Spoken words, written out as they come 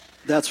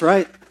That's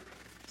right.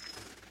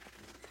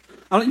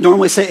 I don't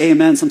normally say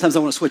amen. Sometimes I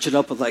want to switch it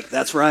up with like,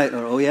 that's right,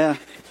 or oh yeah,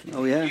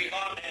 oh yeah.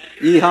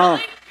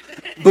 Yeehaw.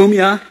 Boom,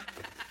 yeah.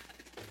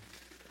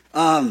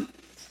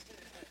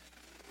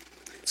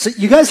 So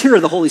you guys hear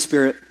of the Holy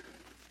Spirit?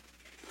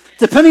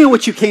 Depending on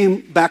what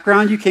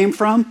background you came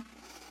from,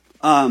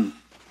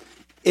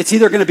 it's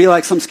either going to be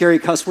like some scary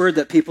cuss word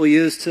that people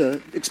use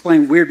to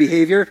explain weird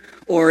behavior,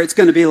 or it's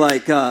going to be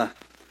like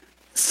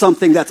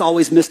something that's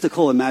always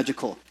mystical and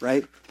magical,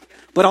 right?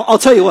 But I'll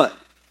tell you what.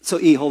 So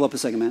hold up a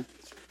second, man.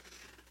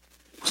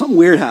 Something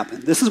weird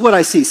happened. This is what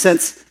I see.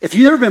 Since if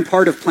you've ever been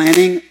part of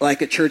planning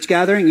like a church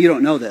gathering, you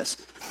don't know this.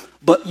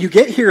 But you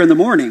get here in the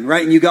morning,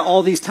 right? And you got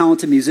all these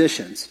talented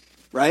musicians,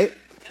 right?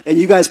 And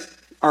you guys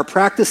are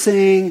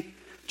practicing,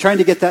 trying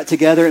to get that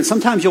together. And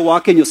sometimes you'll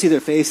walk in, you'll see their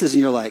faces,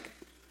 and you're like,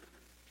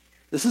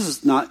 this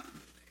is not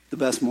the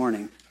best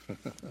morning,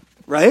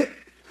 right?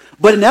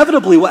 But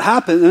inevitably what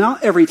happens, and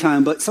not every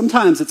time, but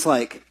sometimes it's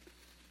like,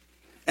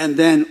 and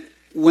then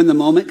when the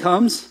moment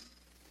comes,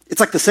 it's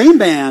like the same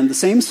band, the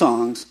same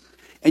songs,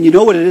 and you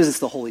know what it is? It's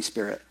the Holy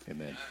Spirit.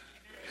 Amen.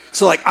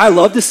 So like, I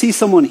love to see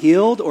someone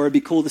healed, or it'd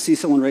be cool to see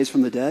someone raised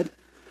from the dead.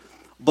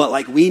 But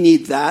like, we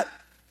need that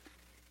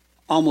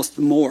almost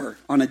more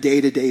on a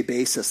day-to-day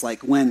basis.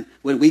 Like when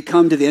we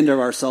come to the end of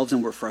ourselves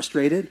and we're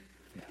frustrated,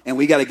 and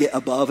we got to get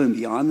above and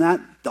beyond that,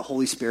 the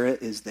Holy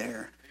Spirit is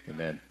there.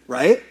 Amen.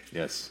 Right?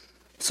 Yes.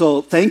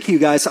 So thank you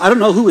guys. I don't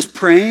know who was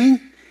praying,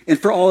 and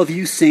for all of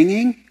you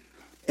singing,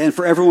 and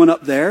for everyone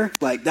up there,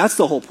 like that's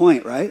the whole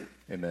point, right?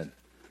 Amen.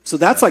 So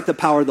that's like the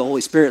power of the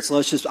Holy Spirit. So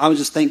I would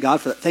just thank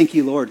God for that. Thank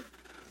you, Lord,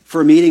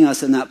 for meeting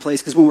us in that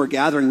place. Because when we're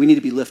gathering, we need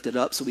to be lifted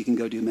up so we can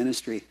go do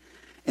ministry.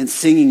 And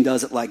singing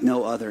does it like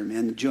no other,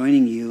 man.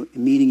 Joining you,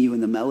 meeting you in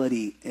the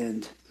melody,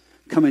 and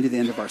coming to the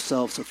end of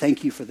ourselves. So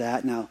thank you for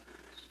that. Now,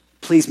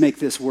 please make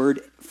this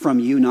word from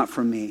you, not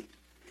from me.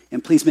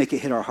 And please make it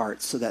hit our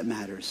hearts so that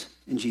matters.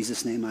 In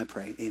Jesus' name I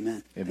pray.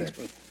 Amen. Amen.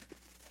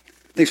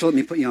 Thanks for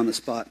letting me put you on the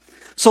spot.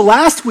 So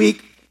last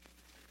week,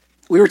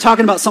 we were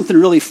talking about something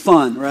really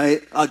fun,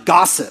 right?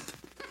 Gossip.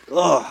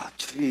 Oh,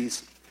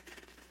 jeez.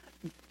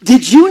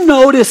 Did you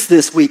notice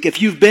this week,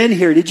 if you've been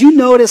here, did you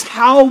notice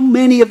how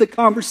many of the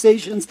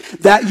conversations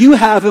that you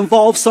have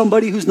involve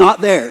somebody who's not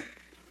there?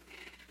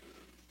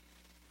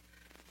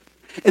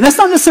 And that's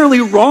not necessarily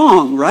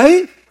wrong,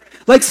 right?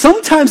 Like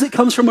sometimes it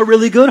comes from a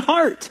really good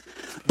heart.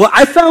 But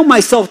I found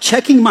myself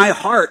checking my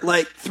heart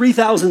like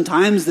 3,000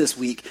 times this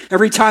week.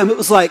 Every time it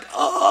was like,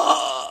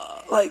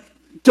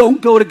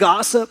 don't go to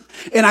gossip.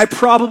 And I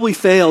probably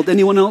failed.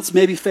 Anyone else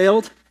maybe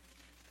failed?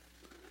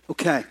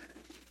 Okay.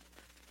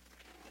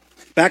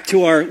 Back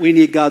to we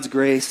need God's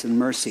grace and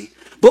mercy.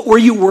 But were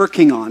you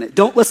working on it?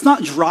 Let's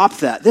not drop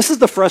that. This is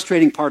the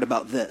frustrating part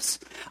about this.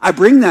 I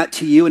bring that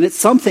to you, and it's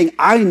something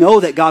I know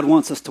that God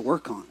wants us to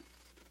work on.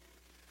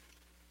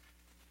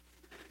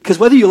 Because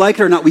whether you like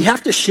it or not, we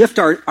have to shift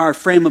our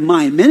frame of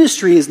mind.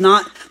 Ministry is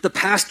not the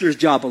pastor's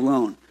job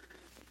alone,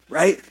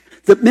 right?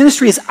 The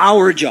ministry is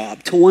our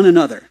job to one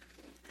another.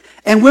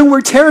 And when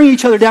we're tearing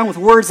each other down with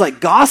words like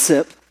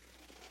gossip,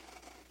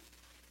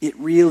 it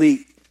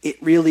really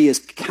is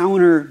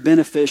counter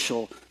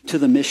beneficial to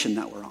the mission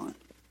that we're on.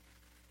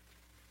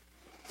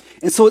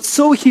 And so it's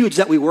so huge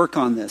that we work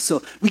on this.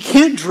 So we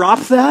can't drop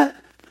that.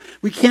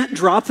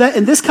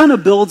 And this kind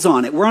of builds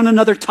on it. We're on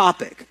another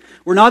topic.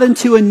 We're not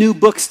into a new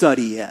book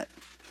study yet.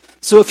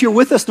 So if you're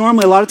with us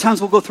normally, a lot of times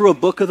we'll go through a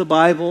book of the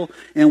Bible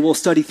and we'll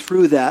study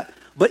through that.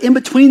 But in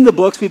between the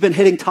books, we've been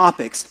hitting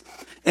topics.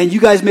 And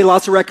you guys made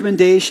lots of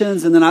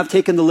recommendations, and then I've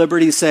taken the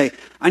liberty to say,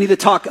 I need to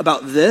talk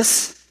about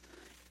this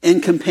in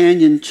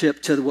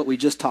companionship to what we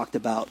just talked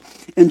about.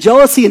 And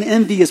jealousy and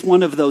envy is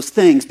one of those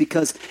things,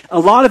 because a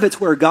lot of it's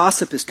where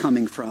gossip is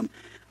coming from.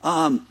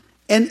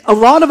 And a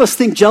lot of us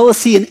think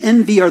jealousy and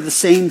envy are the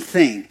same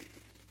thing.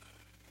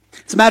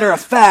 As a matter of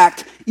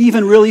fact,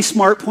 even really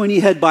smart,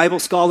 pointy-head Bible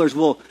scholars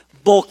will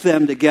bulk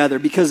them together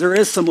because there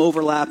is some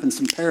overlap and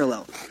some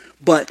parallel.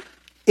 But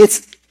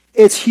it's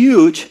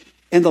huge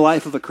in the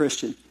life of a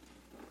Christian.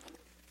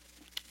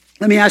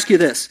 Let me ask you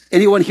this.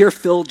 Anyone here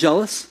feel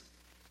jealous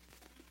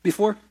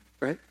before?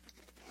 Right?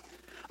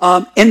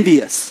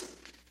 Envious,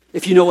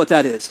 if you know what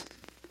that is.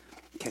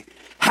 Okay.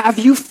 Have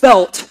you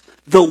felt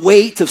the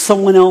weight of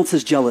someone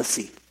else's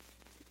jealousy?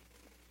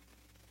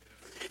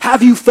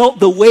 Have you felt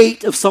the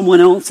weight of someone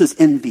else's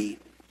envy?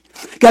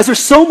 Guys, there's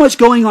so much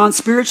going on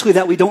spiritually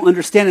that we don't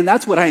understand, and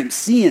that's what I am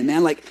seeing,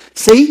 man. Like,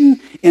 Satan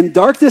and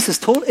darkness is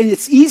total, and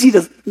it's easy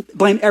to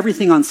blame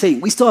everything on Satan.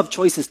 We still have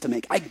choices to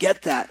make. I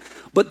get that.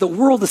 But the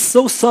world is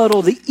so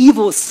subtle, the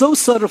evil is so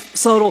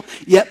subtle,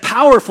 yet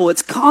powerful.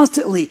 It's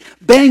constantly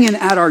banging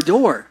at our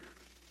door,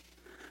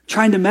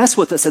 trying to mess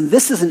with us. And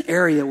this is an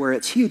area where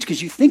it's huge,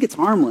 because you think it's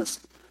harmless,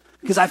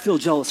 because I feel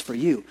jealous for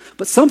you.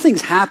 But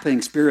something's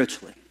happening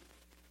spiritually.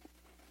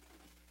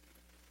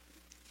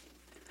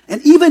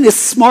 And even as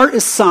smart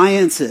as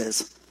science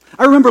is,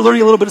 I remember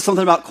learning a little bit of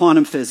something about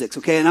quantum physics,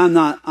 okay? And I'm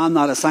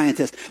not a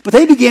scientist. But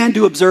they began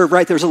to observe,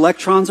 right, there's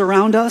electrons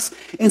around us.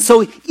 And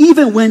so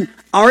even when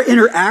our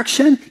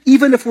interaction,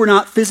 even if we're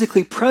not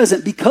physically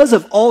present, because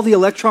of all the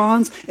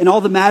electrons and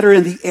all the matter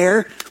in the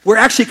air, we're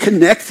actually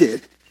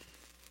connected.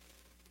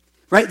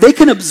 Right? They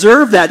can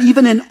observe that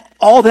even in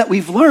all that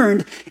we've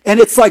learned, and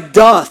it's like,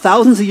 duh,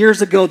 thousands of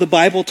years ago, the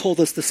Bible told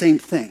us the same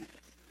thing.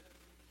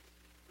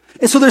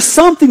 And so there's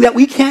something that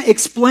we can't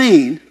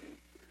explain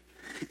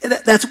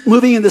that's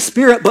moving in the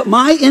spirit, but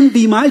my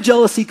envy, my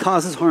jealousy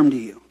causes harm to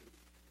you,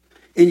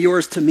 and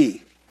yours to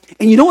me.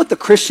 And you know what the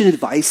Christian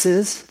advice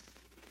is?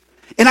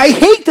 And I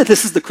hate that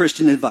this is the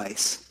Christian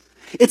advice.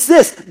 It's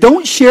this: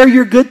 don't share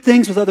your good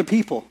things with other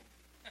people.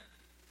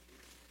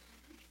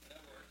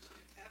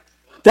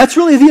 That's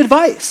really the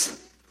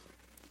advice,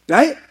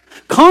 right?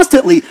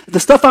 Constantly, the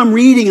stuff I'm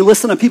reading and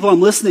listening to people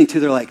I'm listening to,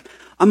 they're like,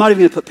 I'm not even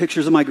going to put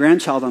pictures of my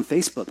grandchild on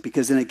Facebook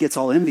because then it gets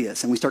all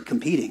envious and we start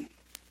competing.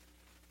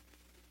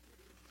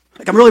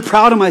 Like, I'm really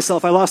proud of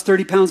myself. I lost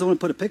 30 pounds. I want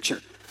to put a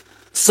picture.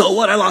 So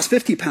what? I lost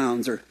 50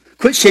 pounds. Or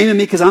quit shaming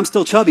me because I'm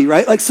still chubby,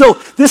 right? Like, so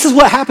this is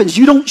what happens.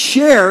 You don't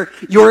share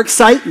your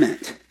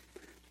excitement.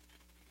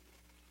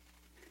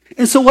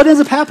 And so what ends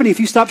up happening if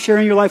you stop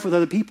sharing your life with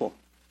other people?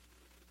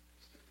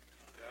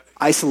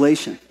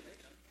 Isolation.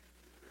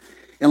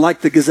 And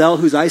like the gazelle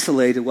who's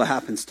isolated, what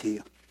happens to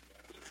you?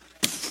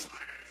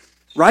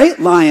 Right?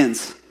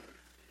 Lions.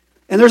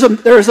 And there's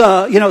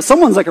a,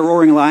 someone's like a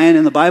roaring lion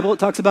in the Bible. It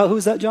talks about, who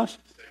is that, Josh?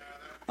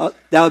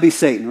 That would be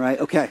Satan, right?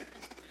 Okay.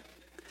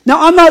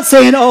 Now, I'm not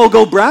saying,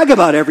 go brag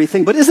about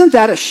everything, but isn't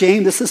that a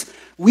shame?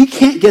 We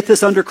can't get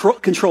this under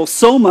control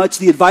so much.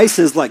 The advice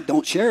is like,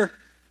 don't share.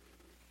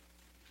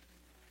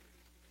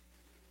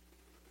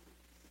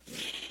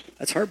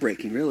 That's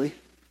heartbreaking, really.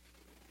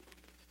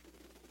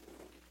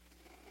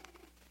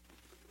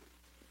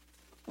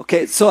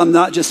 Okay, so I'm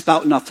not just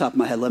spouting off the top of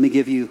my head. Let me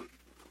give you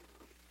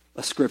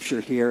a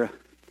scripture here.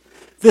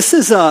 This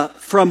is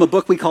from a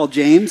book we call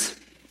James.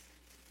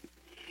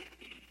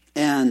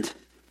 And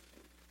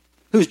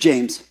who's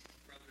James?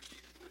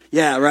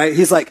 Yeah, right?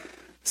 He's like,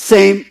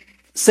 same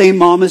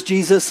mom as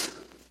Jesus.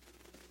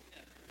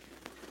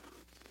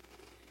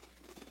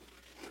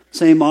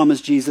 Same mom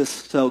as Jesus.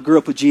 So grew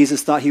up with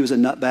Jesus, thought he was a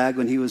nutbag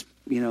when he was,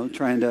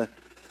 trying to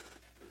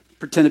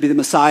pretend to be the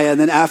Messiah. And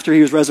then after he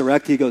was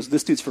resurrected, he goes,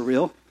 this dude's for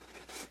real.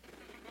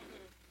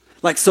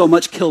 Like, so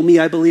much kill me,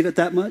 I believe it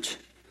that much.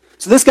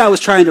 So this guy was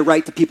trying to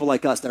write to people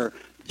like us that are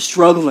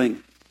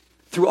struggling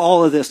through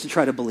all of this to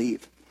try to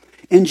believe.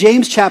 In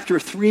James chapter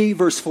 3,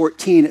 verse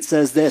 14, it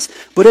says this: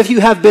 but if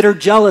you have bitter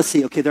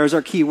jealousy, okay, there's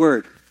our key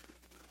word,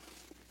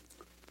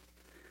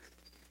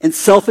 and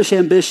selfish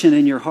ambition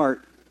in your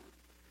heart,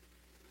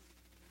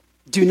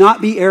 do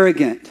not be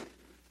arrogant,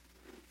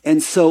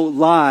 and so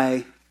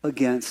lie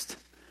against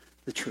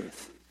the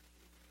truth.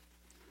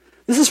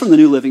 This is from the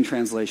New Living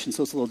Translation,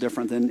 so it's a little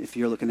different than if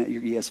you're looking at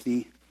your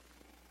ESV.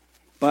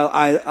 But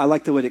I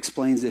like the way it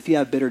explains it. If you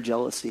have bitter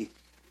jealousy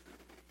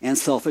and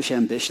selfish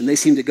ambition, they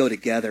seem to go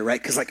together,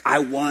 right? Because I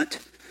want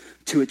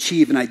to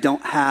achieve and I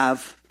don't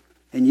have,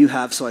 and you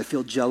have, so I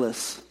feel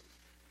jealous.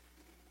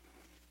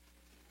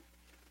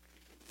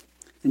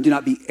 And do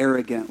not be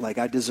arrogant, like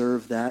I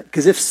deserve that.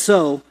 Because if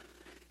so,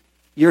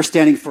 you're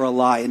standing for a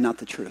lie and not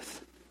the truth.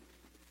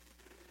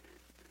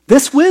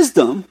 This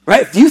wisdom,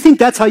 right? Do you think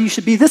that's how you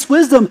should be? This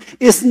wisdom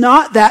is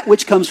not that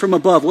which comes from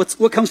above.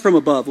 What comes from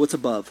above? What's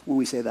above when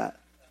we say that?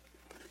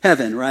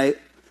 Heaven, right?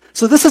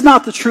 So this is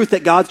not the truth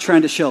that God's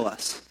trying to show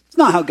us. It's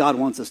not how God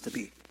wants us to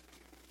be.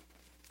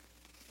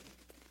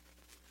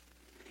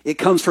 It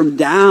comes from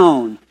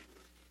down.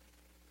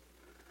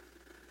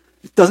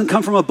 It doesn't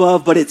come from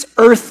above, but it's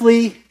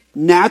earthly,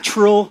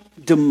 natural,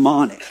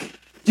 demonic.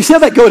 Do you see how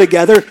that go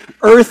together?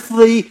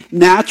 Earthly,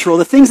 natural.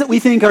 The things that we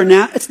think are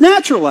it's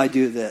natural I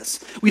do this.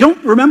 We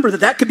don't remember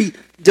that could be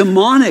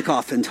demonic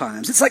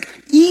oftentimes. It's like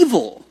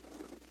evil.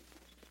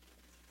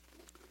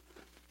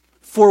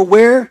 For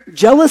where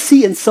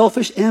jealousy and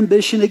selfish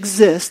ambition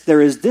exist, there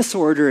is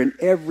disorder in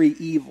every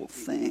evil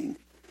thing.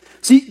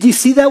 So do you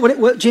see that?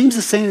 What James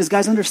is saying is,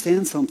 guys,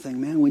 understand something,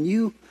 man. When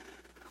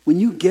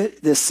you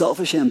get this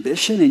selfish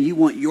ambition and you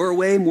want your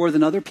way more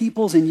than other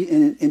people's, and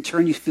in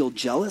turn you feel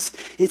jealous,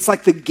 it's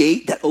like the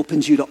gate that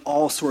opens you to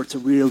all sorts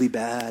of really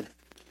bad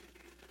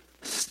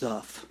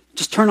stuff.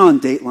 Just turn on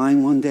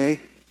Dateline one day,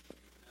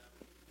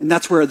 and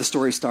that's where the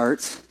story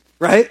starts,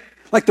 right?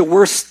 Like the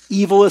worst,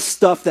 evilest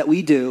stuff that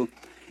we do,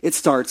 it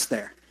starts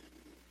there.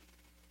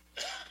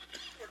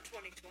 Or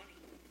 2020.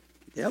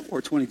 Yep,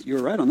 or 20. You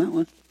were right on that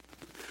one.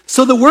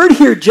 So the word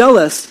here,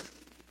 jealous,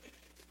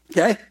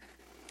 okay?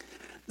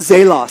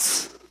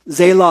 Zelos.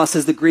 Zelos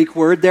is the Greek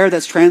word there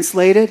that's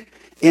translated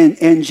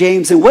in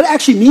James. And what it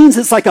actually means,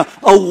 it's like a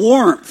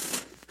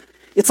warmth.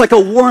 It's like a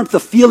warmth, a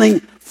feeling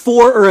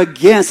for or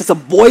against. It's a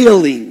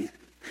boiling.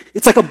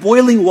 It's like a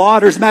boiling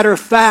water. As a matter of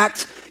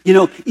fact,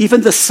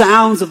 even the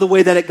sounds of the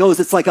way that it goes,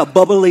 it's like a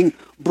bubbling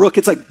brook.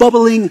 It's like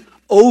bubbling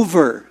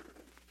over.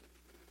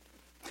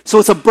 So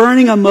it's a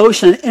burning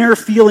emotion, an inner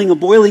feeling, a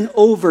boiling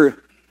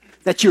over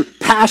that you're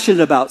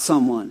passionate about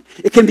someone.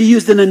 It can be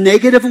used in a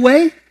negative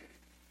way,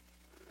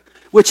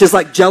 which is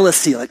like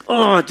jealousy, like,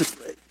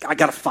 I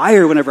got a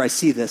fire whenever I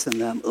see this in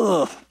them.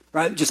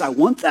 Right? I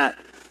want that.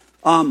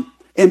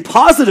 And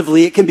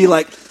positively, it can be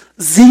like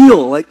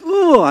zeal, like,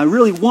 oh, I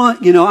really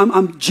want,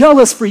 I'm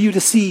jealous for you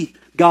to see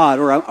God,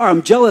 or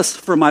I'm jealous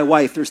for my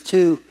wife. There's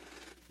two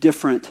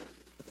different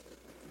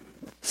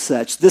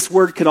such. This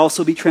word could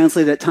also be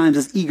translated at times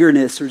as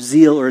eagerness or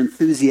zeal or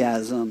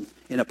enthusiasm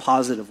in a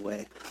positive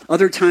way.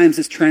 Other times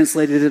it's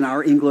translated in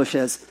our English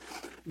as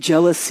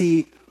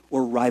jealousy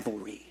or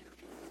rivalry.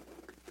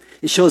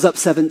 It shows up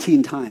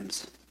 17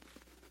 times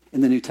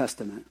in the New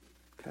Testament.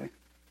 Okay.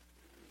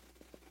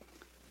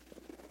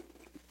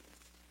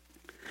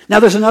 Now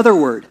there's another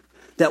word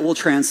that will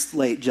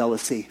translate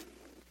jealousy.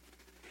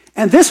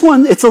 And this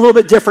one, it's a little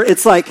bit different.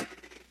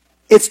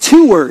 It's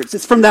two words.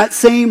 It's from that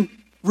same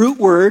root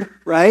word,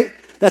 right?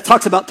 That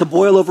talks about to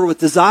boil over with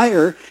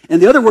desire. And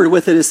the other word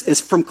with it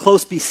is from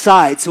close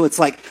beside. So it's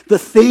like the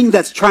thing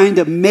that's trying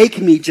to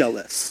make me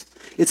jealous.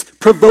 It's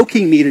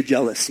provoking me to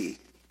jealousy.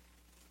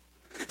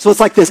 So it's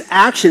like this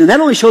action. And that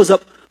only shows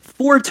up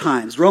 4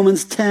 times.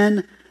 Romans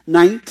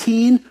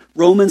 10:19,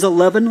 Romans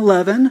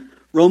 11:11,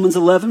 Romans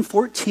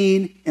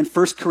 11:14, and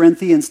 1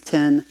 Corinthians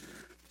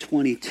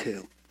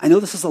 10:22. I know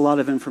this is a lot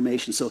of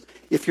information, so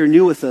if you're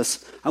new with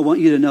us, I want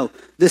you to know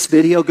this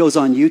video goes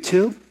on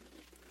YouTube,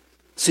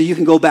 so you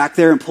can go back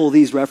there and pull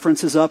these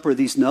references up or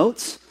these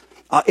notes.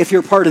 If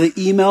you're part of the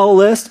email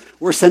list,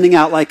 we're sending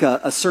out like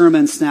a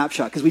sermon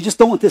snapshot, because we just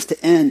don't want this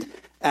to end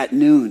at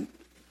noon,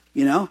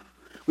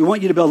 We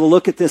want you to be able to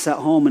look at this at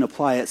home and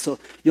apply it, so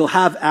you'll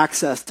have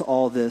access to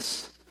all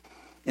this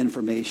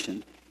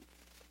information.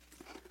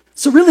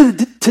 So really,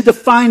 to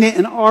define it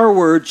in our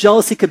word,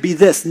 jealousy could be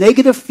this: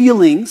 negative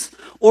feelings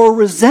or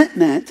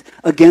resentment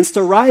against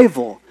a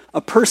rival,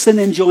 a person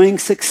enjoying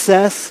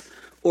success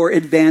or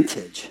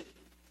advantage.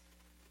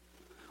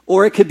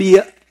 Or it could be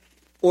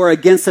or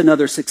against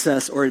another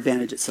success or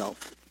advantage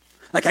itself.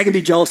 Like I can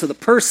be jealous of the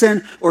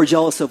person or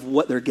jealous of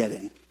what they're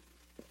getting.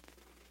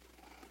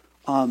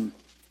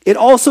 It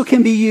also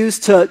can be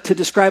used to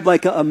describe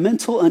like a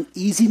mental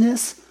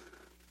uneasiness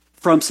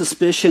from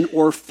suspicion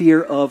or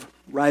fear of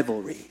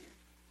rivalry.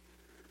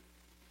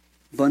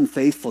 Of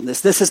unfaithfulness.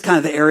 This is kind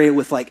of the area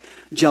with like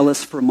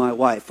jealous for my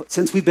wife.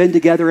 Since we've been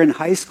together in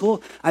high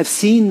school, I've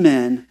seen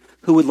men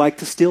who would like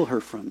to steal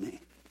her from me.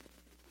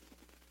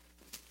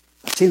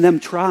 I've seen them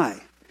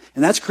try.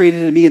 And that's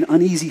created in me an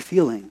uneasy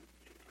feeling,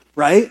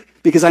 right?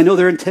 Because I know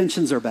their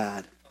intentions are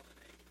bad.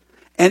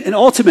 And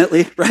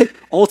ultimately, right?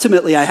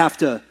 Ultimately,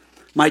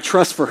 my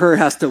trust for her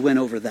has to win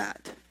over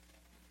that.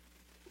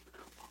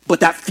 But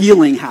that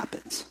feeling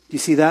happens. Do you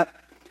see that?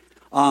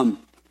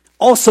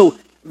 Also,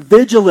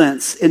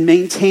 vigilance in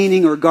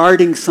maintaining or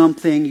guarding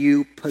something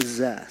you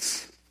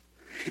possess.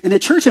 In a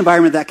church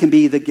environment, that can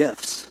be the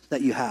gifts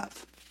that you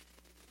have.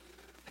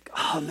 Like,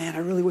 oh man, I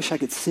really wish I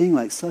could sing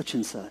like such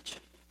and such.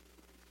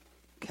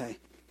 Okay.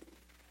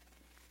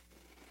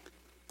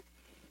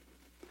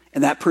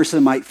 And that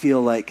person might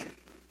feel like,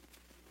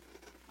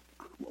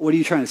 what are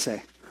you trying to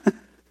say?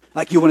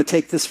 Like, you want to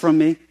take this from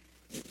me?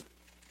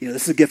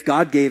 This is a gift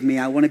God gave me.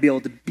 I want to be able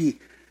to be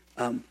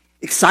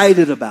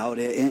excited about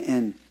it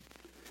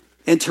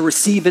and to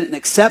receive it and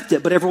accept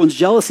it. But everyone's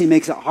jealousy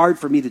makes it hard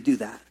for me to do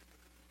that.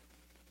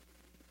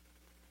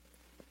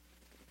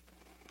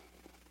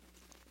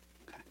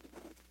 Okay.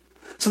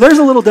 So there's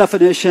a little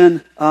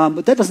definition,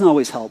 but that doesn't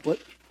always help.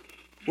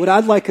 What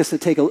I'd like us to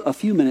take a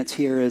few minutes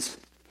here is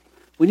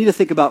we need to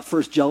think about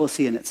first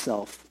jealousy in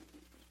itself.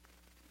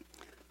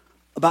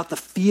 About the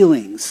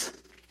feelings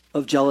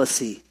of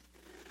jealousy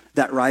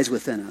that rise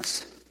within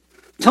us.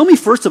 Tell me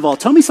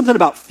something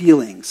about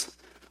feelings.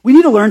 We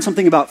need to learn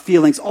something about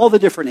feelings, all the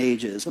different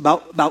ages,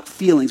 about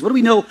feelings. What do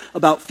we know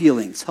about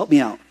feelings? Help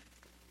me out.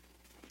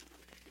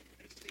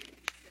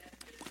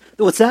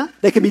 What's that?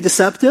 They can be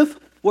deceptive?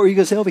 What were you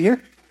going to say over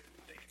here?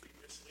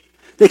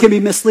 They can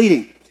be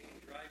misleading.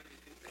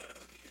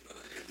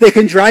 They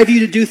can drive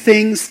you to do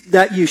things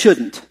that you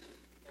shouldn't.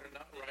 They're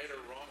not right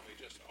or wrong,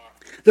 they just are.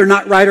 They're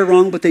not right or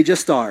wrong, but they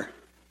just are.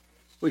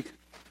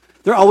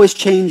 They're always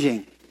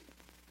changing.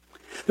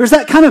 There's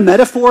that kind of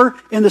metaphor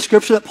in the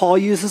scripture that Paul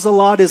uses a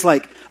lot, is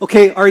like,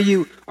 okay, are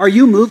you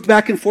moved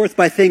back and forth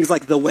by things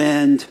like the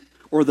wind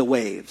or the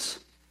waves?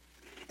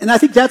 And I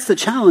think that's the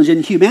challenge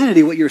in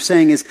humanity. What you're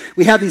saying is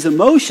we have these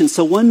emotions.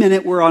 So one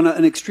minute we're on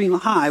an extreme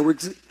high,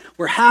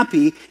 we're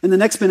happy, and the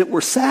next minute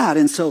we're sad.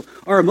 And so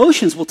our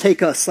emotions will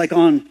take us like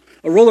on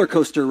a roller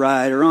coaster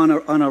ride or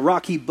on a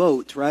rocky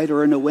boat, right?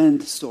 Or in a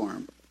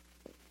windstorm.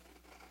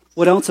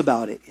 What else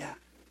about it? Yeah.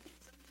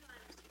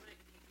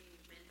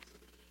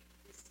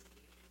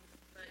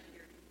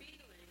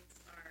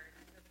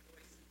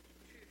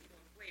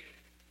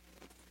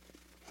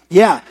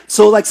 Yeah,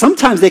 so like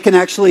sometimes they can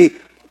actually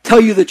tell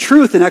you the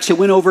truth and actually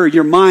win over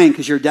your mind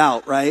because you're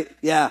doubt, right?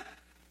 Yeah.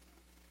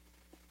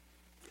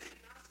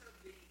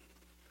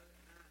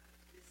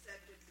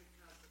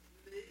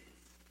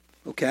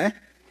 Okay.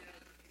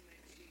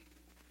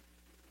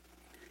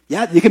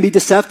 Yeah, you can be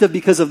deceptive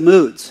because of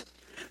moods.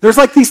 There's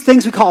like these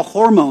things we call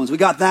hormones. We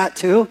got that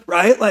too,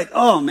 right? Like,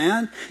 oh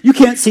man, you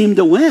can't seem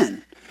to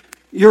win.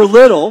 You're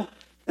little,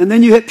 and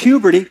then you hit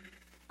puberty,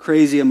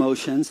 crazy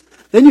emotions.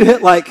 Then you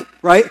hit like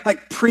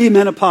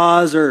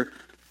pre-menopause or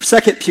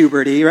second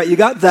puberty, right? You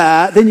got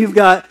that.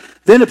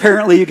 Then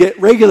apparently you get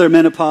regular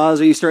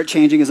menopause or you start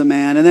changing as a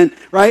man. And then,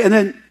 right?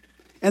 And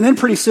then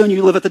pretty soon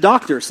you live at the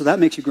doctor. So that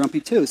makes you grumpy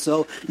too.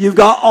 So you've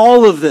got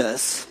all of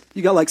this.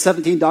 You got like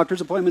 17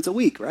 doctor's appointments a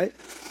week, right?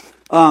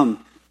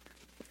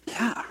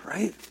 Yeah,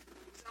 right?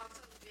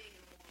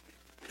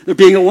 They're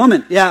being a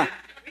woman, yeah.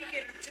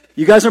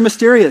 You guys are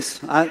mysterious.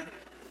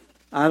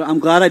 I'm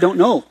glad I don't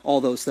know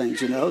all those things,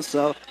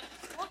 So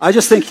I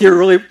just think you're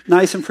really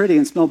nice and pretty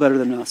and smell better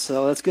than us.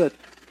 So that's good.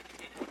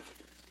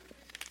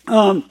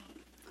 But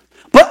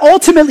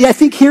ultimately, I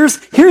think here's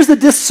the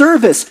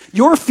disservice.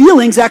 Your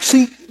feelings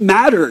actually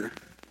matter.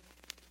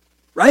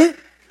 Right?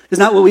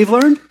 Isn't that what we've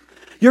learned?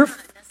 They're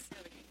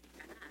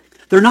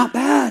not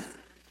bad.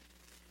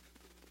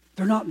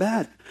 They're not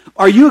bad.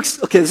 Are you,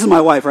 okay, this is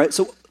my wife, right?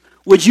 So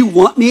would you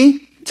want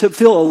me to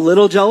feel a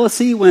little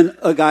jealousy when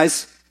a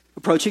guy's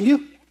approaching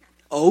you?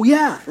 Oh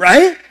yeah,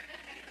 right?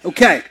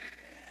 Okay.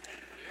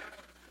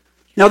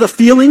 Now the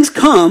feelings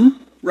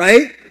come,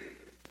 right?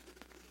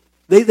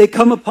 They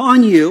come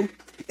upon you.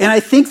 And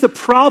I think the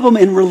problem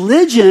in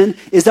religion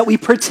is that we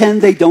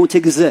pretend they don't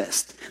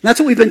exist. And that's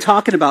what we've been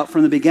talking about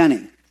from the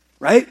beginning,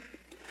 right?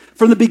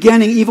 From the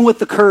beginning, even with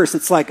the curse,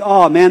 it's like,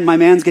 oh man, my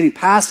man's getting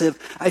passive.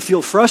 I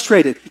feel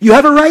frustrated. You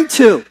have a right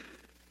to.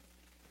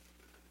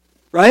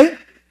 Right?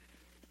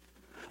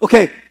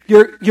 Okay,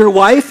 your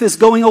wife is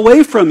going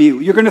away from you.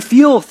 You're going to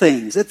feel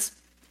things. It's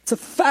a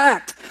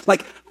fact.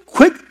 Like,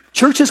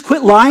 churches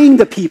quit lying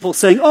to people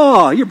saying,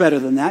 oh, you're better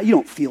than that. You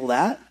don't feel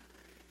that.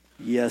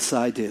 Yes,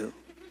 I do.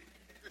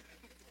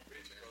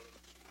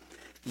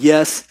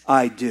 Yes,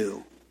 I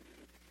do.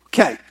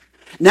 Okay.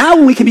 Now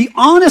when we can be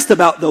honest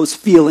about those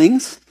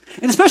feelings,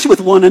 and especially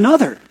with one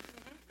another.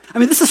 I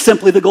mean, this is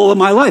simply the goal of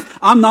my life.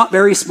 I'm not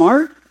very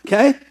smart,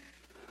 okay?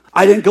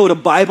 I didn't go to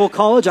Bible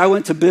college. I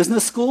went to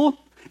business school,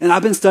 and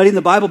I've been studying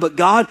the Bible, but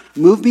God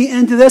moved me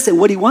into this, and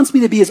what he wants me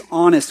to be is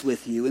honest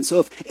with you. And so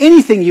if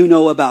anything you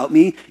know about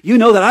me, you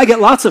know that I get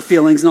lots of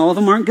feelings, and all of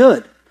them aren't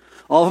good.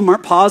 All of them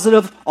aren't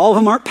positive. All of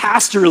them aren't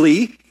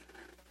pastorally.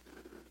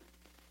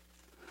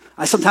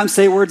 I sometimes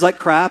say words like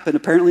crap, and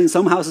apparently in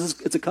some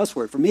houses it's a cuss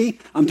word. For me,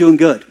 I'm doing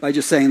good by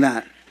just saying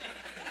that.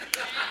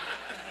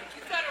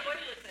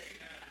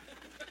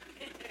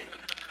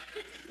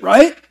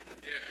 Right?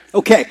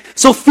 Okay,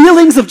 so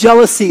feelings of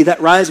jealousy that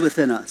rise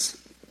within us.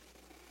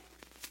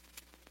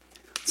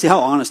 See, how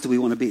honest do we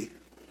want to be?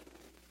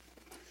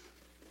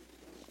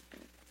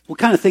 What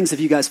kind of things have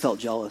you guys felt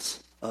jealous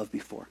of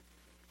before?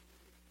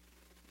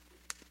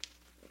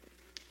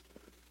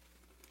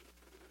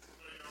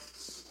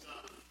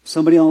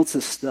 Somebody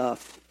else's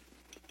stuff.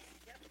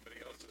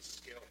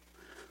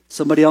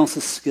 Somebody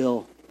else's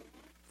skill.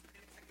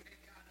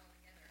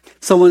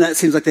 Someone that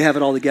seems like they have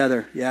it all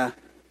together. Yeah.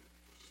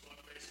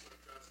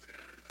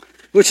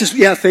 Which is,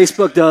 yeah,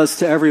 Facebook does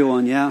to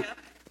everyone, yeah.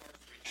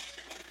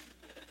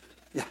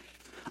 Yeah.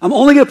 I'm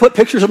only going to put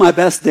pictures of my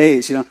best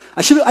days,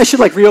 I should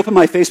like reopen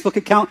my Facebook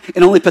account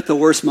and only put the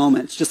worst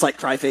moments, just like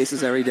cry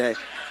faces every day.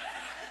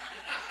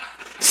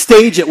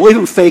 Stage it, we'll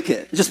even fake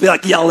it. Just be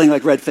like yelling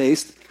like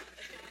red-faced.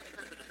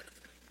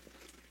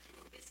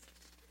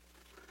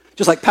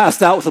 Just like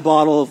passed out with a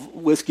bottle of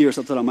whiskey or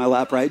something on my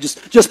lap, right?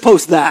 Just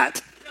post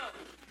that. No,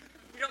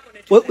 we don't want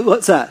to do that.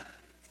 What's that?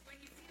 When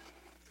you feel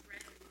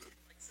threatened,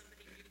 like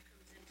somebody new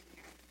comes into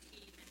your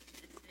team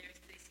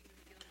and they seem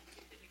to feel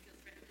and you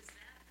feel threatened, is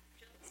that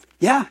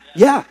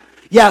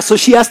jealousy? Yeah. So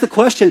she asked the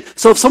question.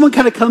 So if someone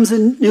kind of comes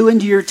in new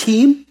into your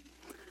team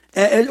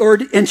or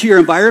into your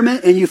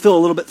environment and you feel a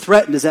little bit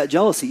threatened, is that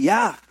jealousy?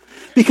 Yeah.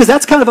 Because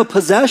that's kind of a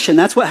possession.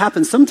 That's what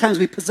happens. Sometimes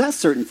we possess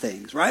certain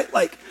things, right?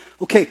 Like,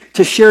 okay,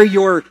 to share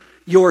your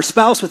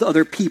spouse with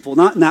other people,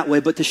 not in that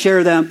way, but to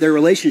share their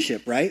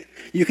relationship, right?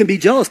 You can be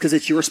jealous because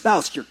it's your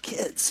spouse, your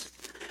kids,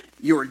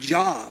 your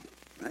job,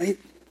 right?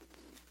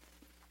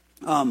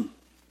 And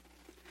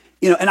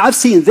I've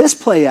seen this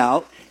play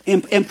out,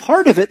 and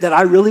part of it that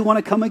I really want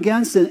to come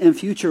against in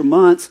future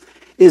months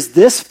is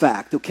this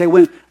fact, okay?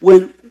 When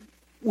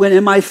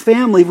in my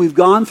family we've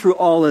gone through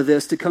all of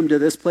this to come to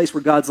this place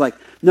where God's like,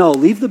 no,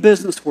 leave the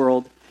business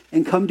world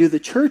and come do the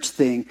church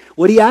thing.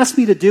 What he asked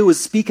me to do was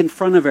speak in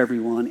front of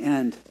everyone.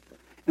 And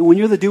when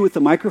you're the dude with the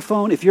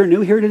microphone, if you're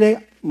new here today,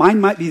 mine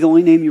might be the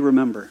only name you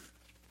remember.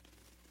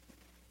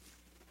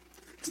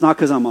 It's not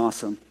because I'm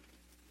awesome.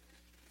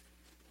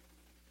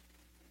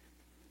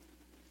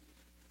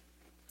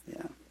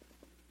 Yeah.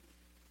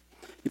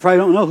 You probably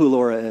don't know who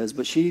Laura is,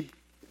 but she's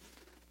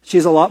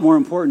a lot more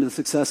important to the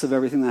success of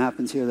everything that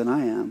happens here than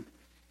I am.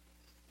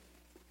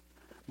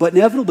 But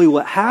inevitably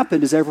what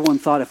happened is everyone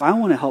thought, if I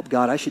want to help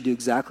God, I should do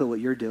exactly what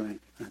you're doing.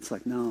 And it's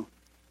like, no.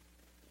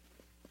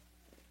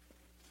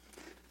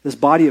 This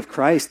body of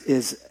Christ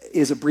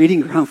is a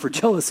breeding ground for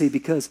jealousy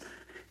because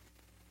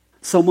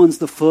someone's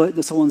the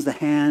foot, someone's the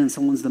hand, and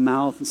someone's the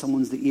mouth, and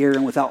someone's the ear,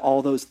 and without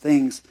all those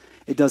things,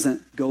 it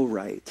doesn't go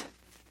right.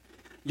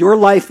 Your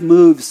life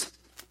moves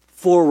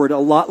forward a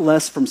lot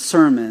less from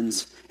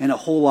sermons and a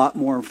whole lot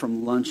more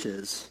from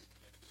lunches.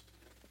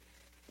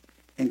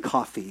 and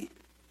coffee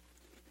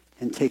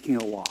and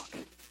taking a walk.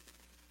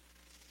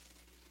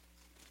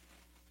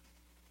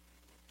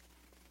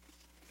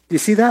 Do you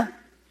see that?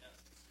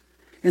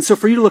 And so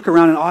for you to look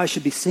around and, I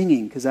should be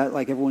singing because that,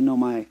 like, everyone know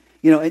my,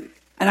 and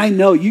I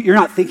know you're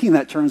not thinking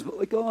that terms, but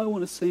like, I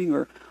want to sing,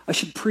 or I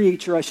should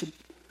preach, or I should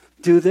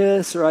do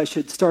this, or I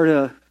should start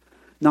a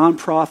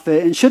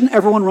nonprofit. And shouldn't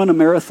everyone run a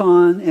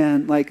marathon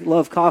and like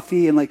love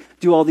coffee and like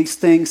do all these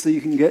things so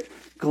you can get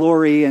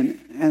glory,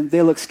 and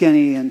they look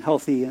skinny and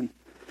healthy, and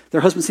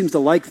their husband seems to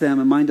like them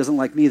and mine doesn't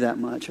like me that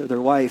much, or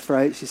their wife,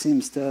 right? She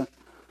seems to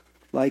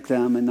like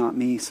them and not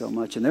me so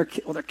much. And their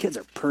kids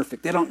are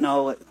perfect. They don't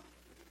know it.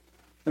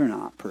 They're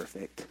not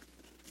perfect.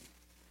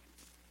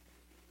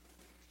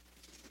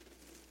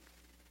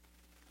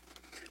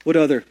 What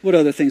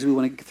other things we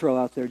want to throw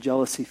out there?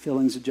 Jealousy,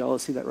 feelings of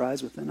jealousy that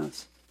rise within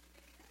us.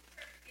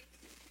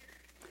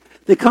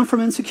 They come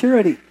from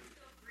insecurity.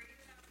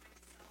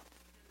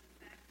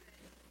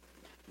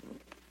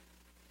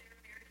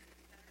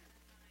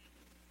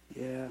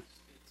 Yeah.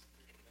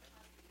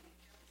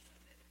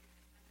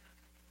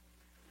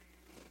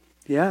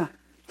 Yeah.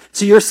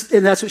 So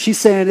and that's what she's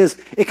saying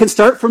is it can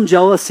start from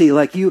jealousy.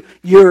 Like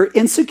you're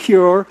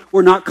insecure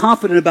or not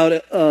confident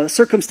about a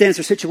circumstance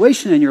or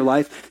situation in your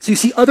life. So you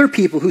see other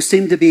people who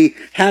seem to be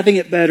having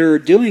it better or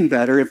doing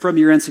better. And from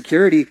your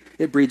insecurity,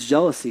 it breeds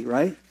jealousy,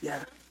 right?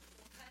 Yeah.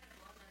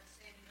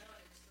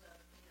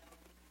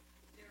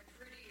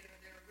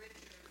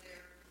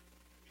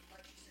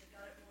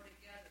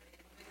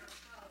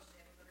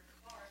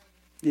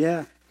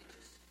 Yeah.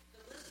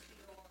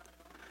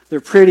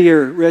 They're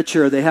prettier,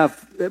 richer, they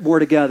have more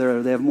together,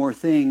 or they have more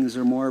things,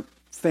 or more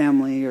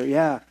family, or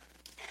yeah.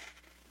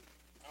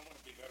 I want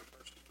to be a better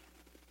person.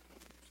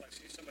 So I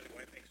see somebody who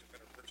I think is a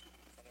better person.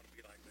 I want to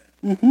be like that.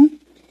 Mm-hmm.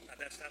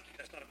 That's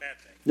not a bad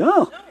thing.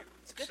 No.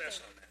 It's a good thing. On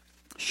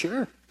that.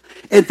 Sure.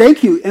 And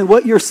thank you. And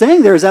what you're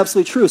saying there is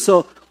absolutely true.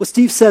 So what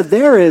Steve said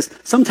there is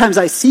sometimes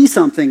I see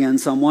something in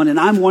someone and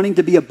I'm wanting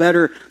to be a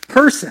better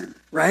person,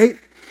 right?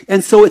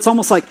 And so it's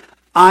almost like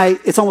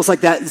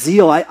that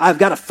zeal. I've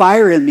got a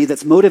fire in me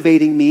that's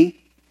motivating me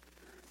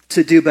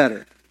to do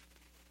better.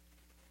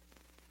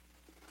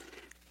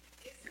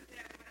 Isn't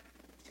that what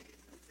Jesus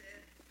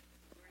said?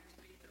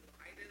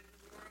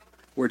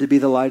 We're to be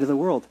the light of the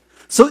world.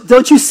 So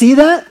don't you see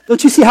that?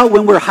 Don't you see how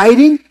when we're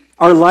hiding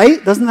our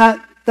light,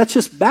 that's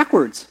just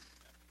backwards.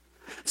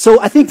 So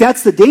I think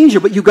that's the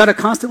danger, but you've got to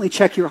constantly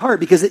check your heart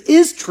because it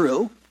is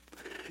true.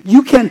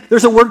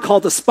 There's a word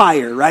called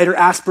aspire, right, or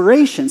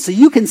aspiration. So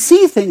you can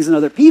see things in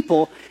other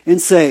people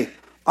and say,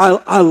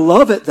 I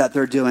love it that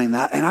they're doing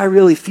that, and I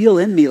really feel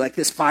in me like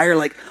this fire,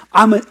 like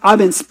I'm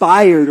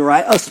inspired, or I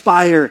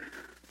aspire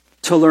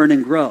to learn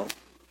and grow.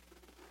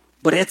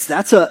 But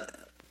that's a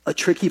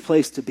tricky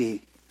place to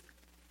be,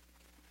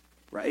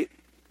 right?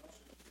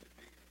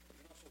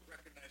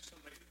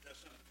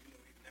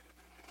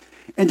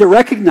 And to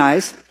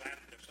recognize,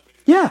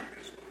 yeah.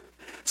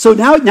 So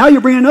now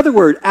you're bringing another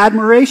word,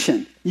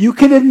 admiration. You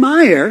can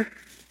admire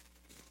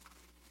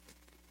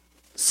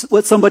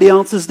what somebody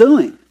else is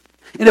doing.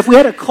 And if we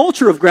had a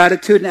culture of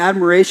gratitude and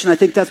admiration, I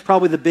think that's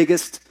probably the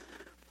biggest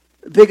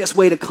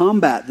way to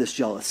combat this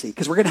jealousy.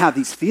 Because we're going to have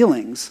these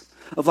feelings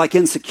of like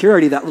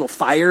insecurity, that little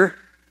fire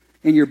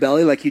in your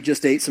belly, like you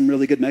just ate some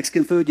really good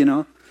Mexican food, you know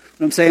what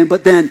I'm saying?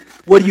 But then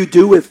what do you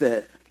do with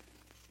it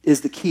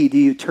is the key. Do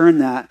you turn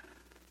that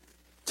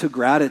to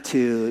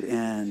gratitude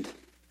and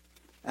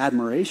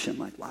admiration?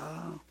 Like,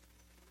 wow.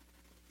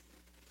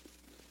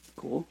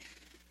 Cool.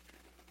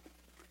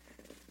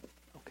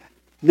 Okay.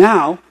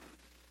 Now,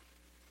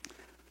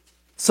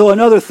 so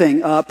another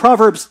thing,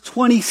 Proverbs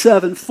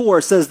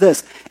 27:4 says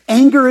this,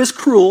 anger is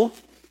cruel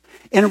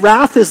and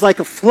wrath is like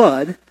a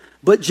flood,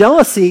 but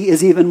jealousy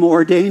is even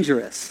more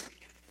dangerous.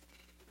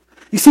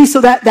 You see, so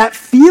that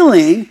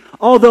feeling,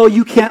 although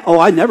you can't,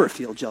 I never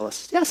feel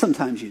jealous. Yeah,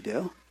 sometimes you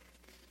do.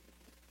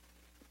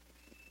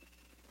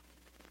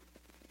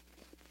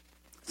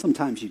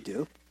 Sometimes you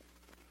do.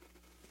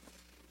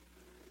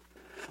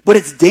 But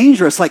it's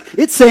dangerous. Like,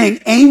 it's saying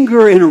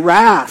anger and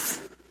wrath.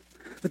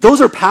 But those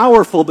are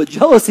powerful, but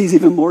jealousy is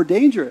even more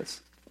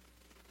dangerous.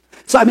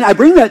 So, I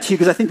bring that to you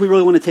because I think we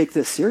really want to take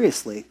this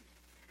seriously.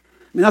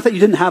 Not that you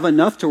didn't have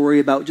enough to worry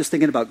about just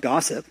thinking about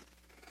gossip,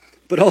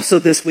 but also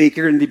this week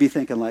you're going to be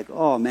thinking like,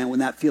 oh man, when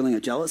that feeling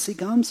of jealousy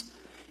comes,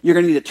 you're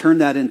going to need to turn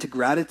that into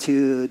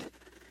gratitude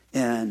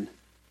and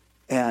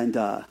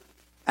admiration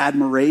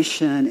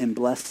and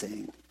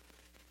blessing.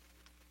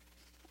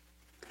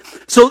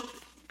 So,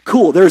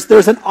 cool.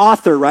 There's an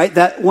author, right?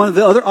 That one of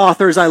the other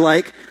authors I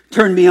like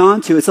turned me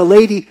on to. It's a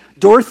lady,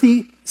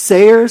 Dorothy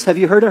Sayers. Have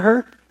you heard of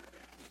her?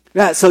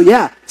 Yeah. So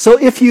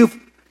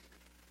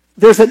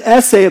there's an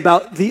essay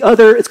about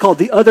it's called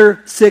The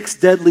Other Six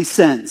Deadly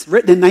Sins,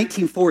 written in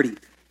 1940.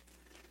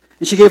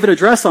 And she gave an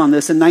address on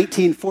this in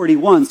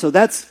 1941. So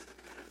that's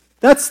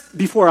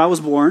before I was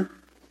born.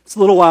 It's a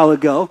little while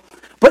ago.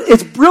 But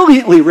it's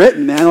brilliantly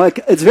written, man. Like,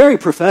 it's very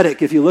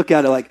prophetic if you look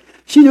at it. Like,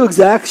 She knew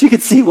exactly, she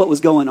could see what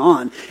was going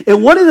on.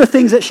 And one of the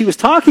things that she was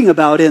talking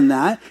about in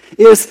that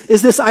is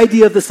this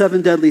idea of the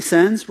 7 deadly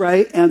sins,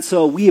 right? And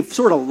so we have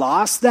sort of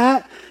lost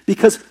that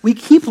because we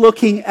keep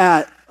looking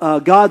at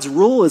God's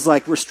rule as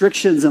like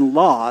restrictions and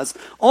laws.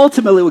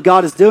 Ultimately, what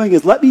God is doing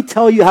is, let me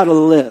tell you how to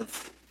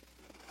live.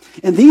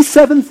 And these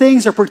 7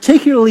 things are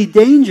particularly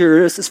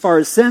dangerous as far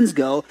as sins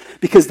go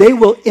because they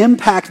will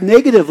impact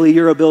negatively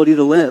your ability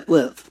to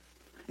live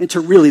and to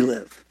really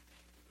live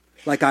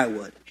like I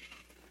would.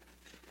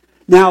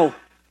 Now,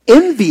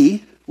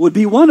 envy would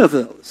be one of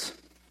those.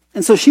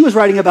 And so she was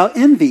writing about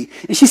envy.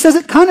 And she says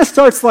it kind of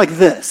starts like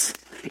this.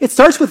 It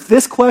starts with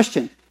this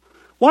question.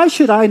 Why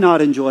should I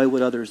not enjoy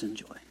what others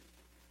enjoy?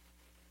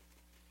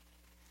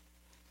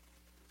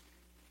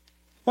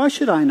 Why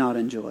should I not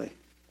enjoy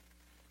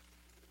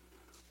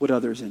what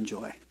others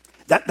enjoy?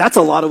 That's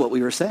a lot of what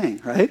we were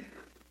saying, right?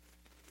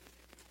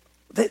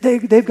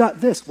 They've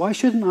got this. Why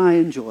shouldn't I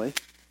enjoy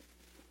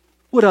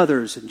what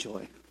others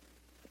enjoy?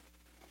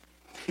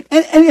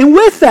 And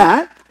with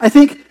that, I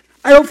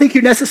don't think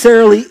you're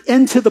necessarily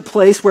into the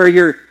place where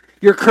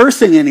you're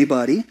cursing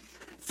anybody.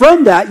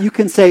 From that, you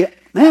can say,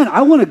 man,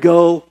 I want to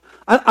go.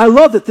 I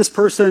love that this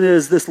person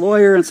is this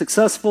lawyer and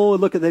successful.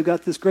 And look at, they've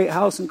got this great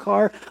house and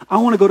car. I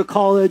want to go to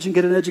college and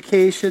get an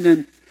education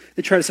and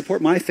try to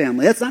support my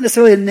family. That's not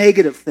necessarily a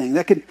negative thing.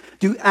 That could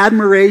do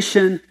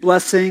admiration,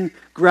 blessing,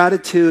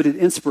 gratitude, and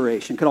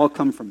inspiration could all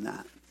come from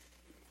that.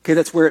 Okay,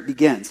 that's where it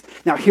begins.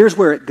 Now, here's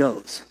where it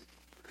goes.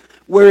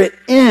 Where it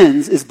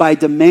ends is by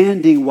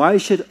demanding, why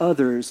should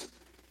others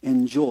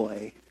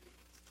enjoy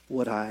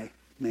what I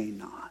may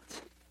not?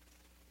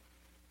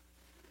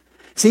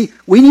 See,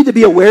 we need to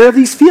be aware of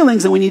these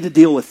feelings and we need to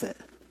deal with it.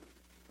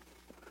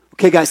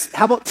 Okay, guys,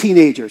 how about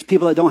teenagers,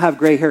 people that don't have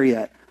gray hair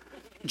yet?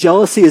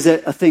 Jealousy is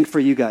a thing for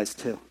you guys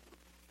too.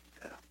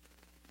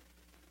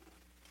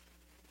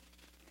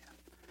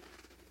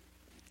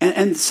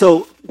 And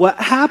so what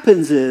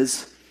happens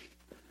is,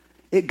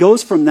 it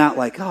goes from that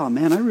like, oh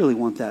man, I really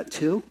want that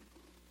too,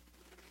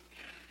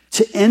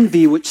 to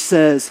envy, which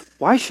says,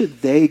 why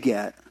should they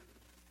get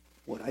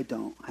what I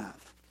don't have?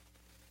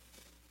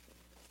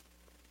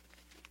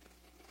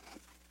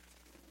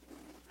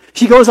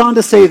 She goes on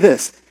to say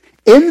this,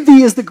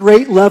 envy is the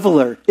great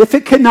leveler. If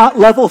it cannot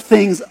level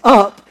things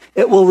up,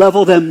 it will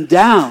level them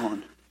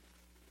down.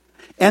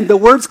 And the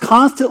words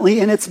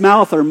constantly in its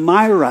mouth are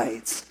my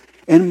rights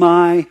and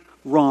my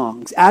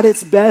wrongs. At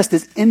its best,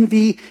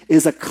 envy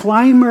is a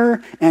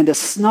climber and a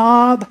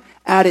snob.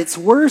 At its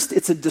worst,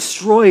 it's a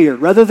destroyer.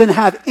 Rather than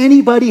have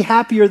anybody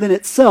happier than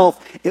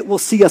itself, it will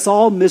see us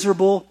all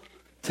miserable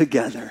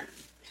together.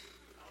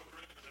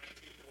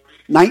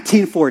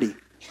 1940.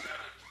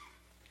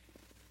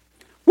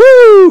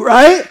 Woo,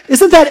 right?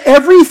 Isn't that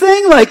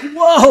everything? Like,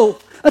 whoa,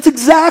 that's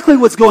exactly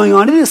what's going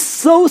on. It is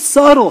so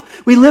subtle.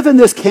 We live in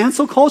this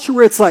cancel culture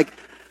where it's like,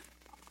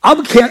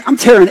 I'm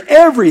tearing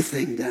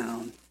everything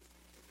down.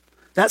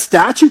 That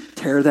statue,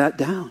 tear that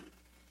down.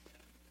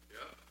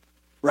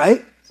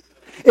 Right?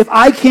 If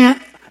I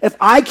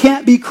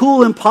can't be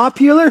cool and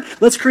popular,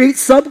 let's create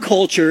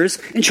subcultures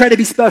and try to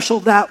be special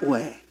that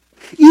way.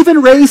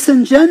 Even race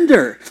and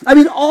gender. I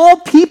mean, all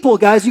people,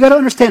 guys, you got to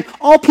understand,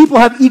 all people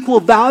have equal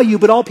value,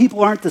 but all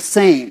people aren't the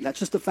same. That's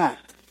just a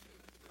fact.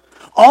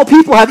 All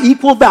people have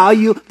equal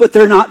value, but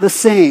they're not the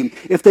same.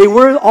 If they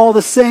were all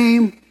the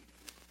same,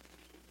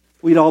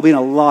 we'd all be in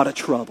a lot of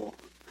trouble.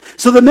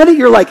 So the minute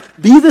you're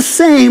like, be the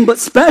same but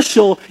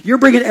special, you're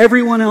bringing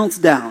everyone else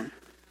down.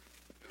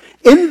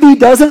 Envy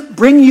doesn't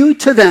bring you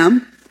to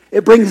them.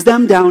 It brings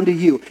them down to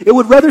you. It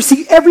would rather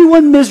see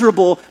everyone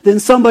miserable than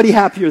somebody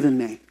happier than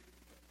me.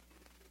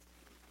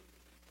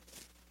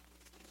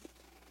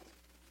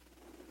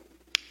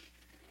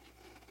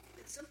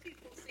 Some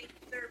people think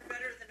they're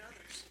better than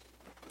others.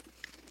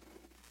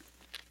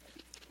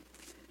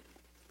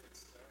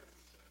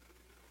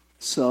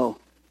 So,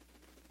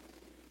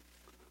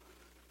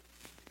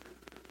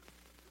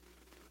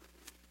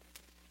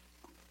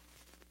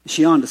 is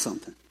she on to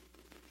something?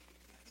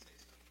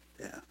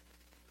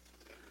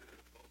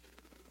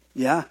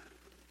 Yeah.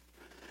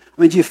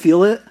 I mean, do you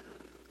feel it?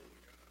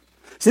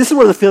 See, this is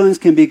where the feelings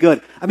can be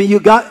good. I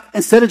mean,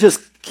 instead of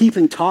just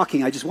keeping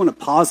talking, I just want to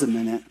pause a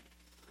minute.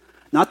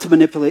 Not to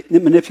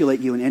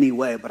manipulate you in any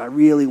way, but I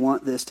really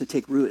want this to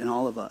take root in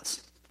all of us.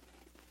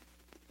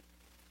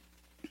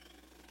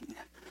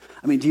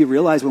 I mean, do you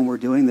realize when we're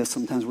doing this,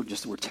 sometimes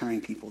we're tearing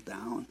people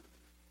down?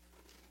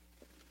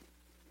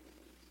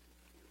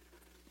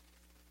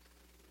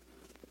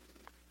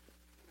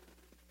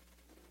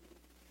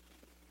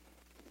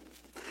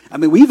 I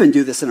mean, we even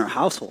do this in our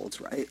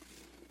households, right?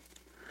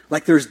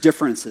 Like there's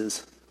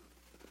differences.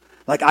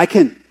 Like I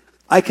can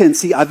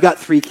see, I've got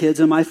 3 kids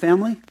in my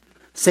family.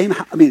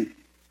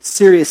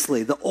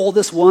 Seriously, the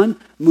oldest one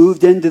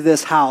moved into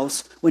this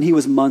house when he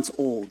was months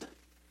old.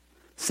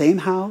 Same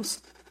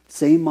house,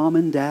 same mom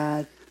and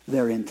dad,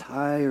 their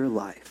entire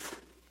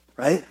life,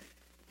 right?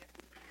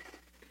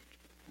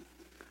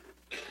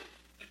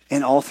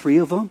 And all 3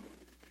 of them,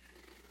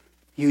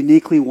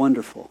 uniquely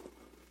wonderful.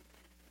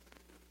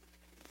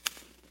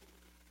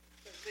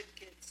 They're good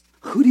kids.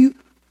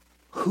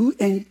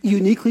 and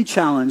uniquely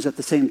challenged at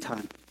the same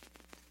time.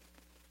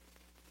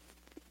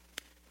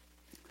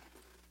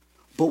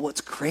 But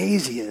what's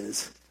crazy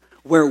is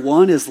where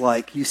one is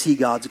like, you see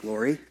God's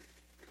glory.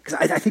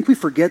 Because I think we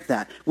forget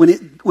that.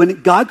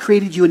 When God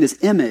created you in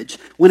his image,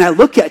 when I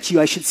look at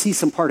you, I should see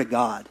some part of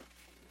God.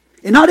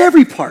 And not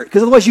every part,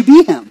 because otherwise you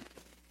be him.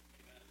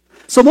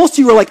 So most of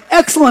you are like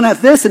excellent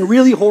at this and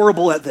really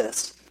horrible at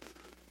this.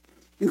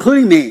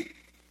 Including me.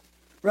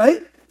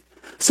 Right?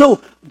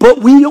 So, but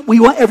we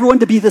want everyone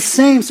to be the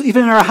same. So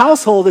even in our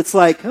household, it's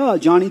like, oh,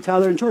 Johnny,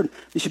 Tyler, and Jordan,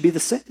 they should be the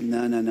same.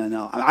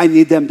 No. I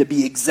need them to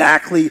be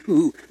exactly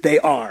who they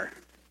are.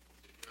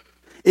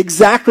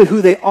 Exactly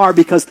who they are,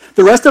 because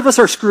the rest of us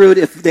are screwed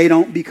if they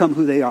don't become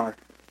who they are.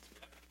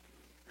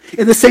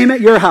 And the same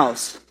at your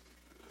house.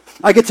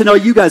 I get to know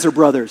you guys are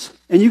brothers,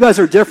 and you guys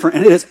are different,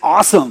 and it is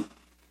awesome.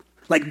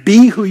 Like,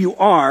 be who you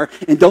are,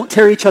 and don't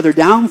tear each other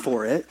down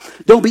for it.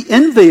 Don't be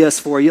envious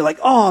for you. Like,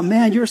 oh,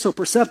 man, you're so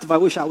perceptive. I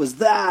wish I was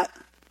that.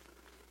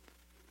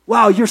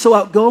 Wow, you're so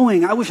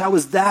outgoing. I wish I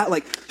was that.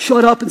 Like,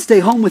 shut up and stay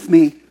home with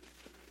me.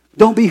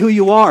 Don't be who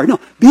you are.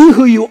 No, be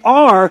who you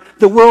are.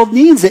 The world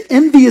needs it.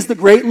 Envy is the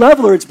great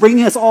leveler. It's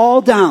bringing us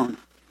all down.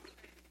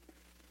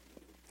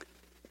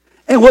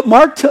 And what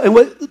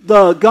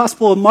the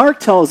Gospel of Mark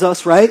tells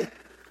us, right?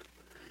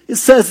 It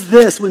says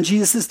this when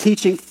Jesus is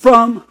teaching,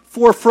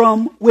 for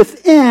from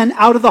within,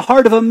 out of the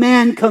heart of a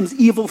man comes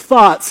evil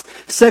thoughts,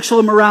 sexual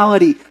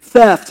immorality,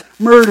 theft,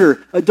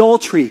 murder,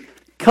 adultery,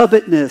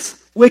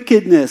 covetousness,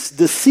 wickedness,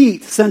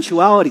 deceit,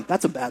 sensuality.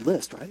 That's a bad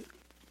list, right?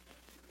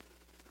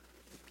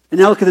 And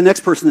now look at the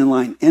next person in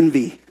line,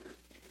 envy,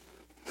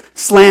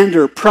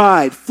 slander,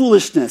 pride,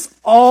 foolishness.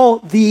 All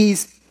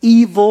these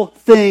evil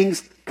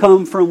things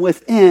come from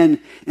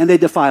within, and they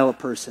defile a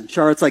person.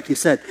 Charlotte's like you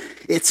said,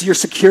 it's your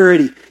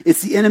security.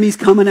 It's the enemy's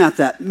coming at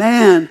that.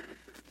 Man,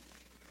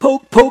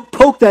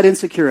 poke that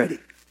insecurity.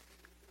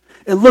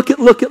 And look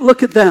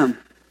at them.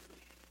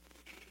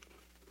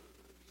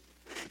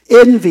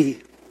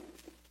 Envy.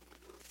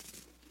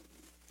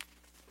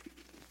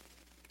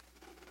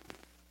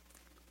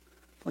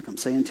 Like I'm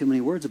saying too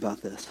many words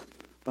about this,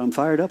 but I'm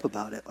fired up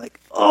about it. Like,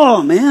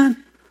 oh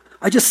man,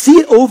 I just see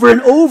it over and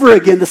over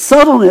again, the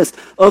subtleness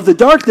of the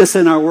darkness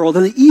in our world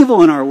and the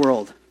evil in our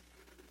world.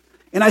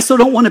 And I still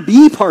don't want to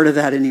be part of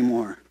that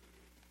anymore.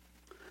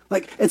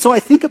 And so I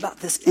think about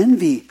this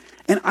envy,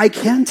 and I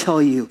can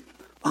tell you,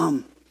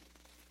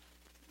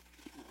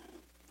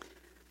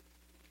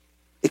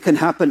 it can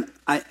happen.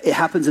 It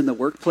happens in the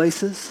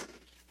workplaces.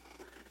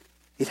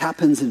 It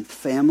happens in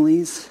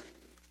families.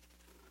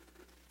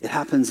 It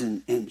happens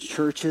in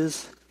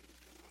churches,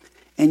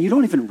 and you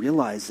don't even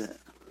realize it.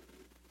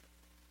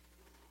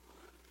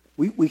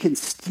 We can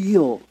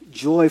steal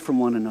joy from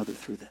one another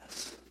through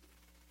this.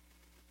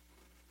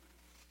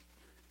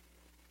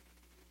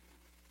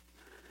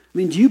 I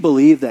mean, do you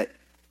believe that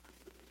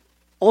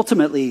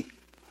ultimately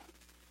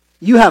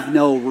you have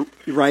no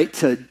right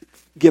to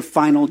give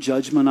final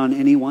judgment on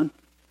anyone?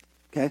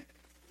 Okay?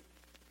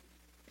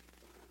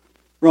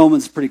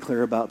 Romans is pretty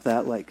clear about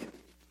that,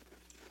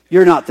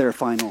 you're not their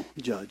final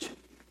judge.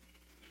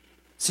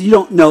 So you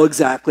don't know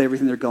exactly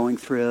everything they're going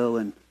through,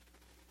 and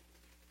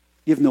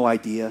you have no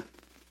idea.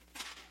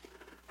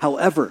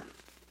 However,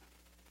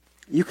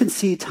 you can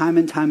see time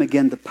and time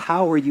again the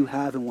power you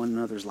have in one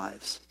another's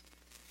lives.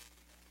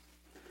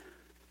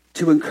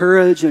 To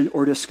encourage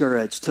or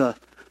discourage, to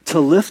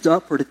lift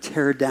up or to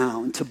tear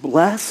down, to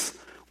bless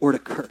or to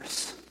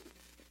curse.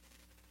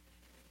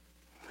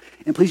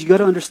 And please, you got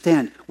to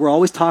understand, we're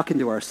always talking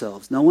to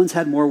ourselves. No one's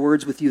had more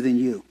words with you than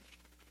you.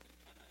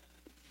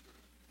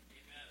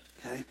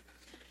 Okay?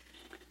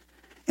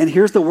 And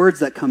here's the words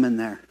that come in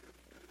there.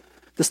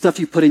 The stuff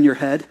you put in your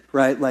head,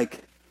 right?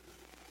 Like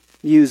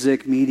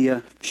music,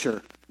 media,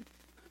 sure.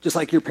 Just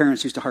like your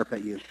parents used to harp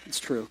at you. It's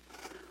true.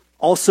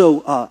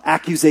 Also,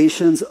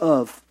 accusations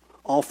of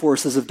all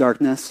forces of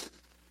darkness.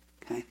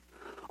 Okay?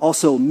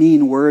 Also,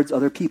 mean words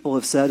other people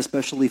have said,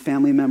 especially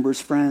family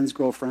members, friends,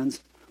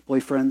 girlfriends,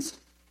 boyfriends.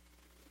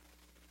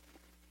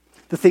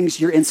 The things,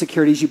 your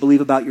insecurities you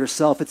believe about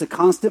yourself. It's a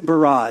constant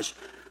barrage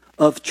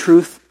of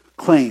truth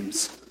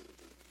claims.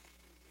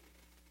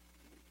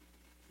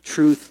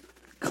 Truth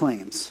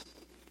claims.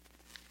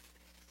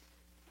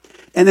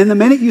 And then the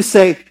minute you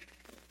say,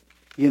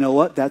 you know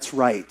what, that's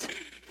right,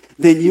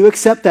 then you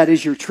accept that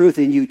as your truth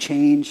and you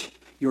change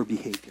your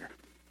behavior.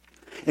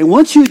 And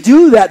once you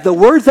do that, the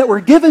words that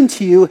were given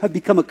to you have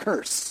become a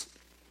curse.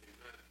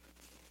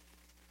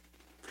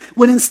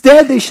 When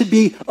instead they should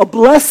be a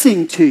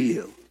blessing to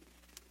you.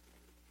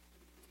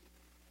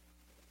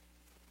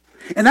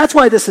 And that's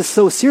why this is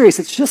so serious.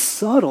 It's just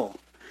subtle.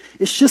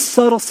 It's just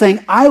subtle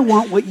saying, I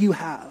want what you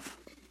have.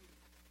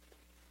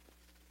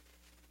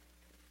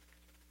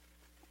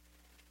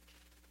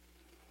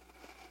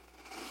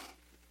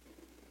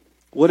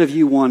 What have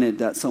you wanted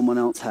that someone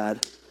else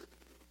had?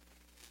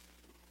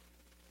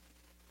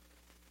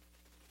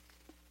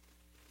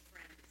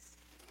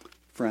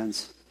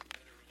 Friends.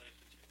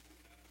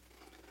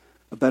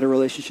 A better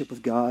relationship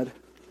with God.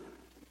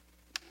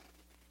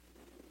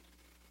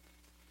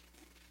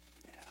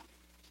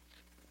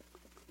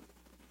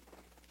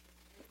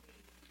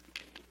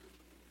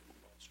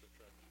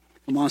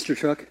 A monster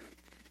truck?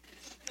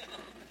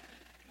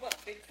 What,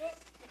 Bigfoot?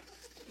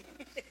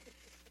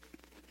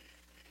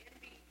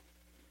 Envy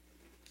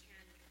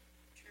can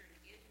turn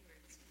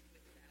inwards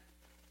with that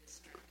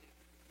destructive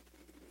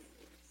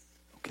force.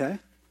 Okay.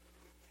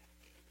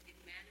 It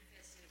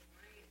manifests in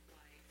my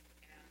life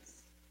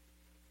as a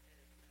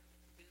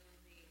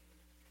building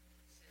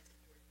sense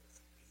of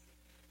worthlessness.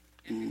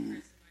 Every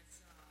person I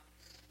saw,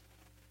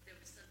 there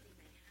was something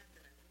they had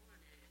that I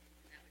wanted,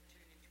 and that would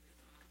turn into a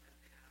thought of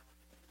how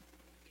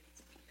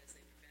it's because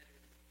they were better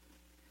than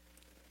me.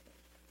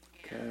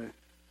 Okay. And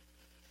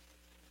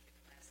it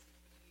lasted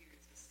years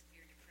of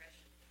severe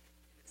depression.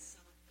 And at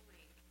some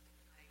point,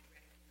 I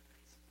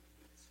recognized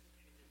from the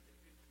scripture that the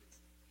root was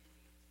envy.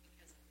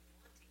 Because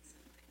I'm wanting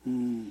something.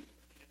 Hmm.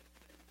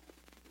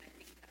 But I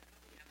think that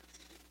probably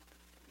happens to a lot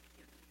of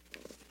young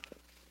people.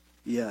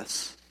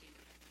 Yes.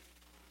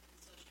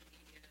 Social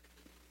media,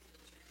 the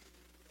filtering,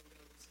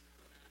 photos, and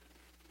all that.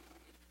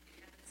 It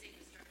had the same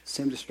destructive.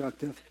 Same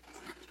destructive.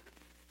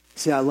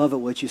 See, I love it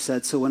what you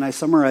said. So when I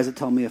summarize it,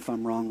 tell me if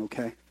I'm wrong,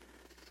 okay?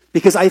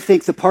 Because I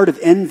think the part of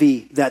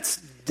envy that's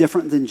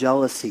different than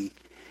jealousy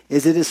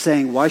is it is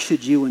saying, why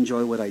should you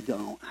enjoy what I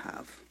don't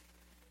have?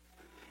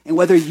 And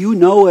whether you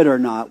know it or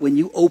not, when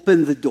you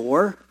open the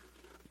door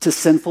to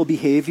sinful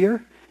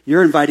behavior,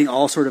 you're inviting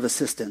all sort of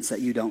assistance that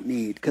you don't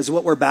need. Because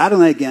what we're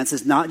battling against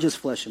is not just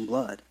flesh and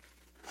blood,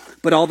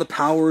 but all the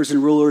powers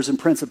and rulers and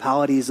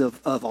principalities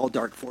of all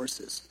dark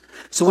forces.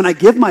 So when I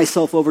give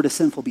myself over to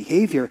sinful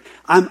behavior,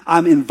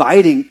 I'm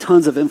inviting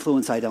tons of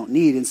influence I don't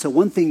need. And so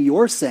one thing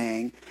you're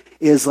saying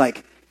is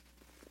like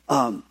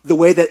the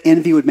way that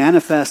envy would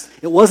manifest,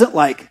 it wasn't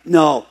like,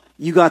 no,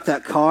 you got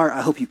that car,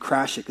 I hope you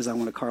crash it because I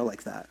want a car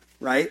like that,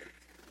 right?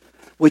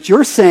 What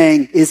you're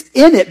saying is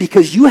in it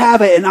because you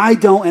have it and I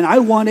don't and I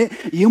want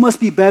it, you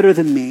must be better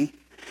than me.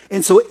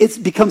 And so it's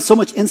become so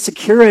much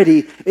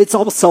insecurity, it's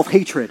all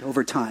self-hatred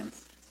over time.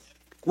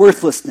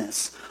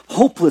 Worthlessness,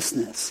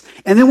 hopelessness.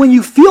 And then when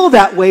you feel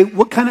that way,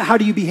 how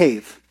do you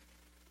behave?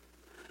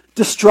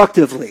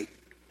 Destructively.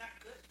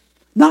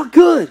 Not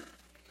good.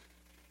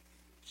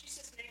 She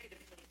says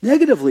negatively.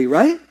 Negatively,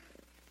 right?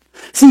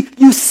 See,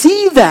 you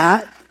see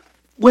that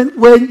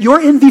when your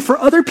envy for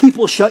other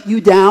people shut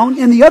you down,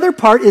 and the other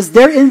part is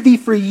their envy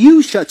for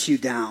you shuts you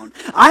down.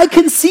 I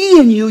can see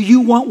in you, you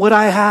want what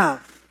I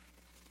have.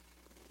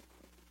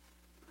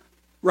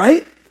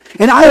 Right?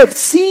 And I have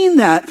seen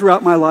that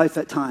throughout my life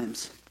at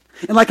times.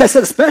 And like I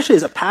said, especially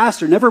as a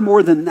pastor, never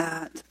more than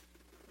that.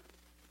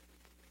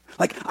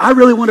 Like, I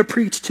really want to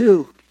preach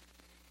too.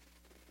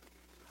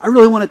 I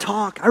really want to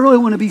talk. I really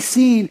want to be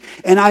seen.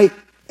 And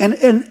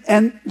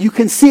you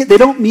can see it. They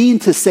don't mean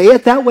to say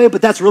it that way,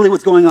 but that's really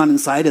what's going on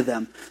inside of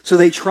them. So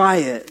they try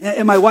it.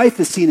 And my wife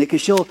has seen it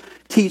because she'll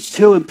teach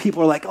too, and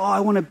people are like, oh,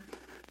 I want to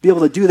be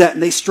able to do that.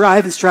 And they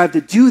strive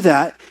to do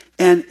that.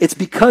 And it's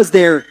because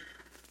they're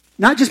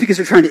not just because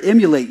they're trying to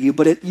emulate you,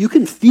 but you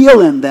can feel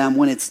in them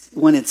when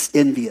it's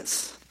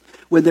envious,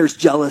 when there's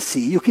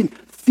jealousy. You can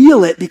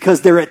feel it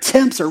because their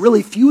attempts are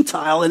really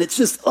futile, and it's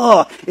just,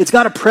 it's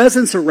got a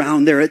presence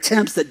around their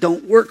attempts that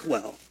don't work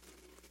well.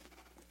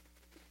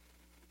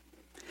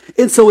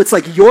 And so it's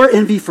like your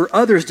envy for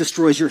others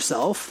destroys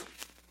yourself.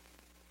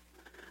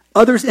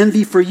 Others'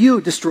 envy for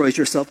you destroys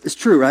yourself. It's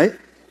true, right?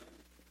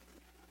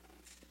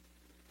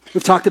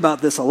 We've talked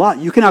about this a lot.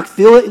 You can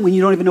feel it when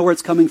you don't even know where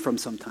it's coming from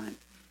sometimes.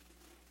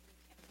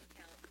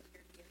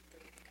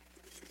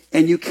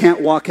 And you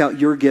can't walk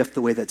out your gift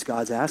the way that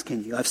God's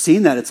asking you. I've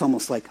seen that. It's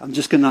almost like, I'm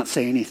just going to not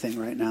say anything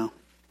right now.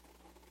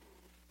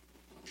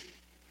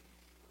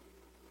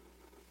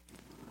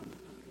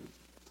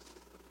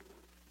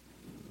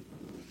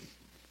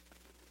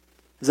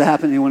 Does that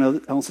happen in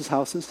anyone else's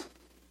houses?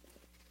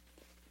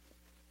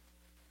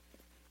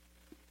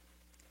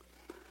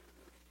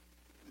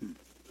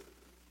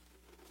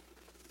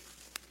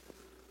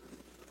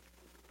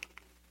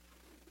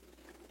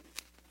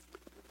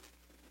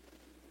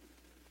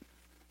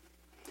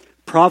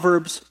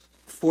 Proverbs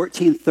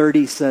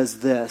 14:30 says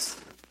this.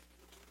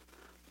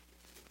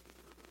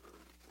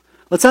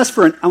 I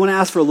want to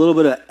ask for a little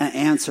bit of an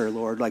answer,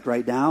 Lord, like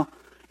right now.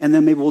 And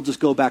then maybe we'll just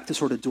go back to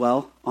sort of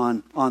dwell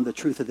on the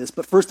truth of this.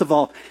 But first of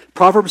all,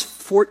 Proverbs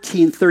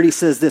 14:30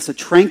 says this: a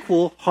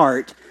tranquil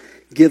heart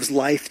gives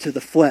life to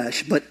the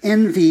flesh, but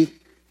envy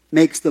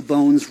makes the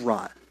bones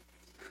rot.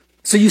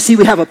 So you see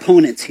we have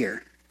opponents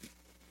here.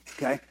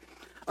 Okay?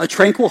 A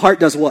tranquil heart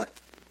does what?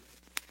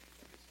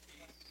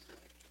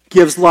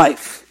 Gives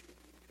life.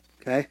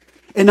 Okay?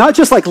 And not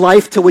just like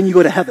life to when you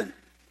go to heaven.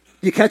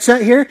 You catch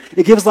that here?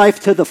 It gives life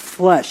to the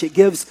flesh. It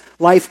gives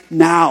life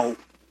now.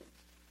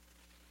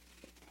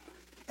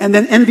 And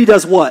then envy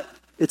does what?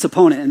 Its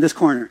opponent in this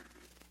corner.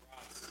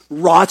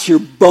 Rots your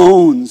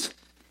bones.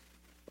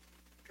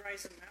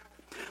 Dries them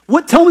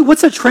out. Tell me,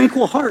 what's a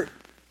tranquil heart?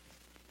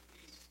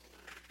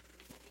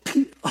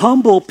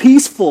 Humble,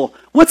 peaceful.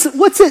 What's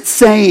it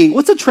saying?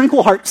 What's a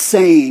tranquil heart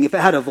saying if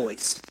it had a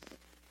voice?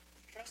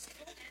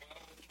 Trustful.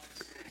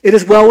 It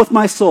is well with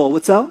my soul.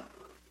 What's that?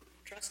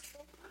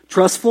 Trustful.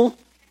 Trustful.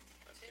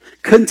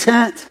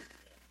 Content.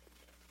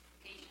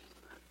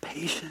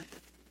 Patient.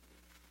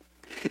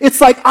 It's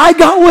like, I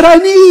got what I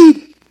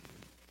need.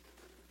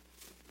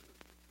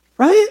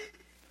 Right?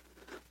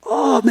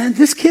 Oh, man,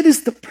 this kid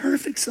is the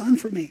perfect son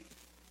for me.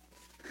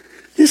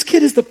 This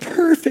kid is the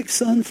perfect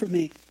son for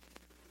me.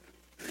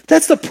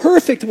 That's the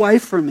perfect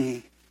wife for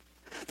me.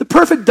 The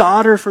perfect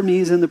daughter for me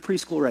is in the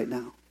preschool right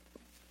now.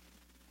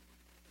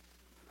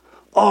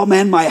 Oh,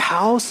 man, my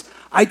house,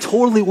 I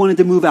totally wanted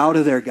to move out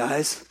of there,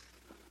 guys.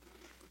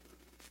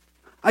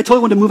 I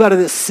totally wanted to move out of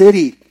this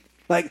city.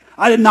 Like,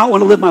 I did not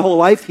want to live my whole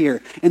life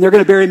here. And they're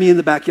going to bury me in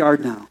the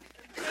backyard now.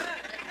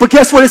 But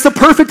guess what? It's the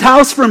perfect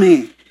house for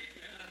me.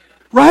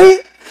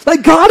 Right?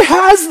 Like, God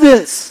has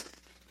this.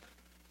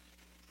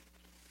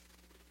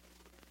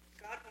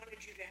 God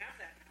wanted you to have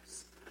that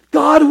house.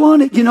 God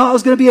wanted, I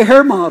was going to be a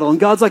hair model. And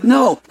God's like,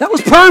 no, that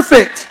was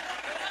perfect.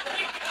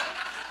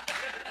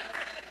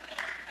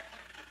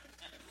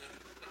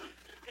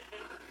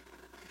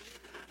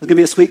 I was going to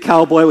be a sweet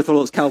cowboy with all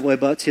those cowboy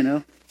butts,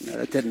 No,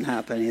 that didn't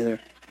happen either.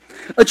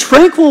 A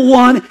tranquil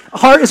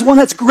heart is one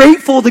that's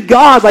grateful to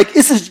God. Like,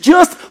 this is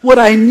just what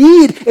I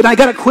need. And I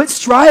got to quit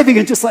striving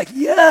and just like,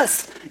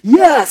 yes,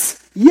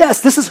 yes,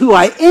 yes, this is who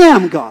I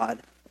am, God.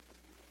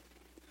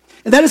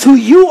 And that is who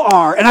you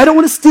are. And I don't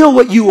want to steal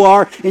what you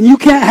are. And you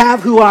can't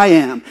have who I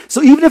am.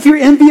 So even if you're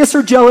envious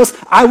or jealous,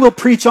 I will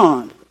preach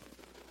on.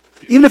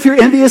 Even if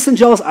you're envious and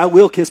jealous, I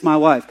will kiss my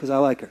wife because I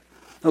like her.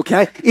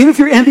 Okay? Even if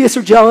you're envious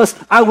or jealous,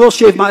 I will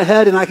shave my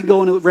head and I can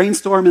go into a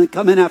rainstorm and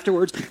come in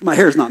afterwards. My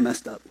hair's not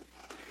messed up.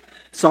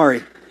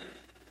 Sorry.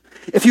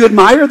 If you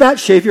admire that,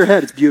 shave your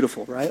head. It's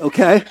beautiful, right?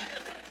 Okay?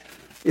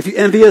 If you're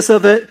envious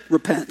of it,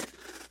 repent.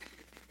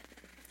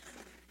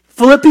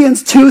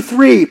 Philippians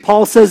 2:3,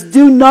 Paul says,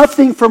 do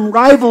nothing from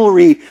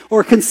rivalry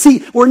or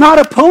conceit. We're not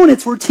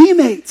opponents, we're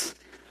teammates.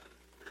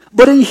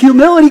 But in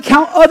humility,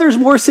 count others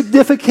more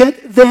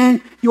significant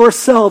than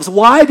yourselves.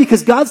 Why?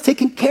 Because God's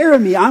taking care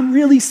of me. I'm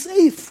really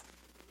safe.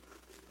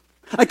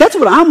 Like, that's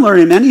what I'm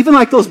learning, man. Even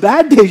like those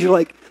bad days, you're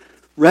like,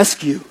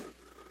 rescue,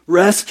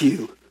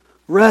 rescue,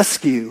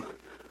 rescue,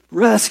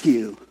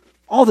 rescue.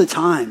 All the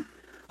time.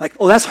 Like,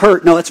 oh, that's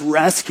hurt. No, it's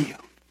rescue.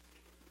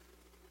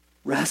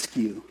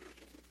 Rescue.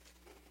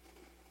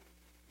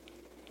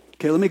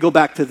 Okay, let me go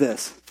back to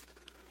this.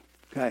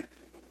 Okay,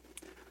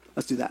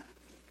 let's do that.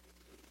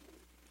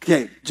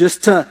 Okay,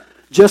 just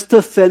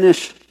to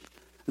finish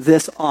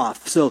this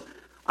off. So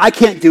I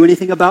can't do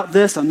anything about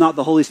this. I'm not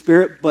the Holy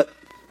Spirit, but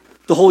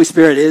the Holy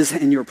Spirit is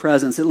in your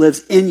presence. It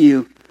lives in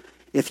you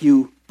if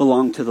you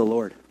belong to the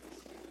Lord.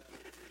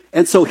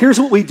 And so here's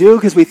what we do,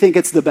 because we think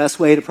it's the best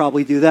way to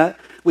probably do that.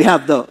 We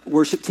have the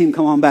worship team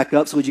come on back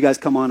up, so would you guys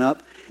come on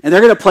up? And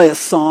they're going to play a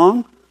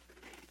song,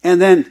 and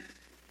then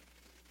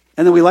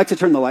we like to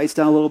turn the lights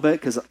down a little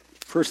bit, because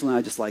personally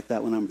I just like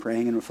that when I'm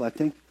praying and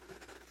reflecting.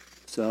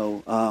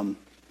 So,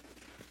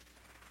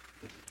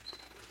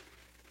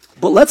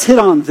 but let's hit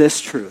on this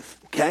truth,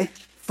 okay?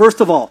 First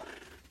of all,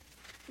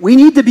 we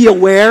need to be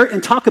aware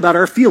and talk about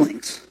our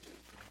feelings,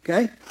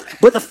 okay?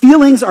 But the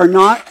feelings are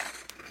not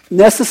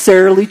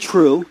necessarily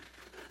true.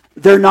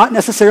 They're not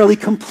necessarily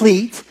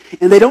complete,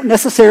 and they don't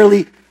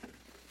necessarily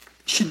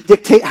should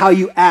dictate how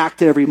you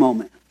act at every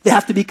moment. They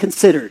have to be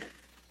considered.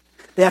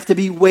 They have to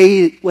be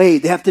weighed.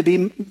 They have to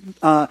be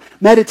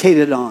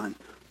meditated on,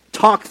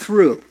 talked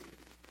through.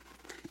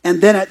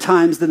 And then at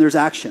times, then there's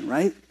action,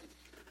 right?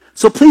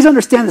 So please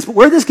understand this. But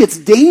where this gets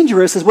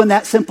dangerous is when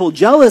that simple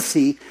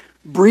jealousy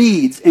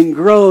breeds and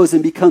grows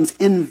and becomes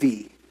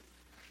envy.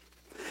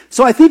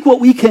 So I think what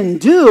we can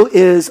do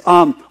is,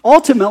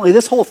 ultimately,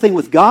 this whole thing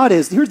with God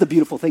is, here's the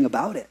beautiful thing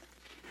about it.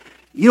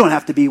 You don't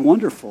have to be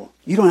wonderful.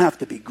 You don't have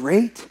to be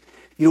great.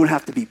 You don't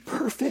have to be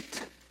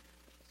perfect.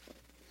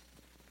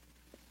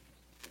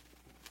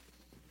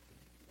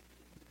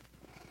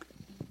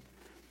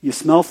 You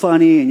smell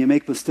funny and you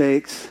make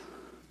mistakes,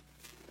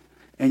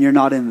 and you're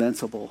not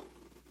invincible.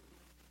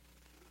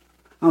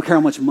 I don't care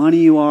how much money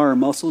you are or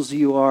muscles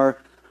you are,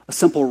 a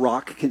simple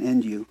rock can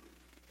end you.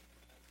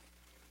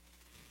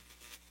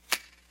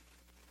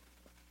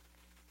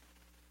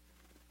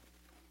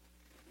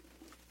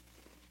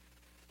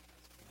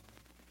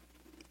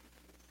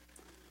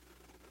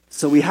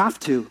 So we have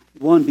to,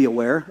 one, be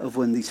aware of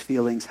when these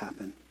feelings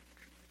happen.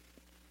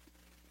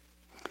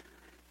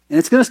 And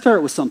it's going to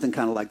start with something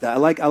kind of like that. I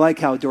like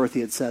how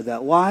Dorothy had said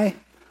that. Why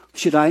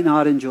should I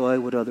not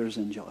enjoy what others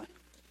enjoy?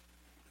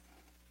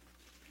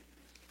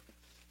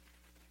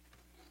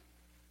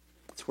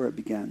 That's where it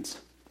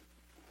begins.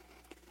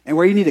 And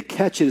where you need to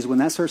catch it is when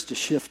that starts to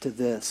shift to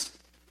this.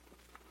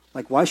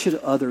 Like, why should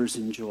others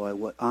enjoy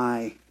what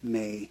I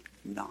may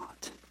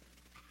not?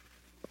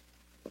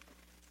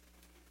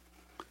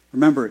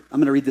 Remember, I'm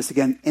going to read this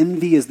again.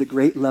 Envy is the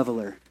great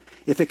leveler.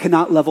 If it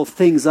cannot level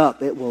things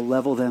up, it will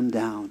level them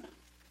down.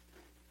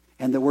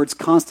 And the words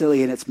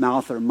constantly in its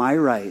mouth are my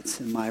rights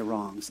and my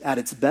wrongs. At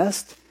its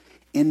best,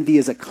 envy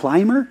is a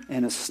climber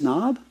and a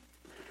snob.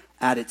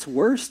 At its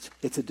worst,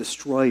 it's a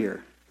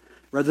destroyer.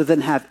 Rather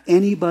than have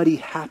anybody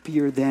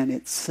happier than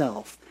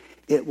itself,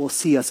 it will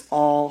see us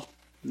all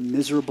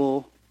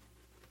miserable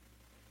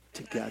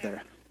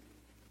together.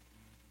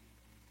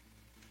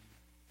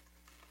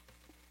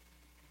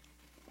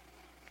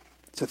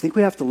 So I think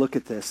we have to look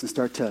at this and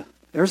start to,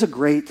 there's a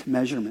great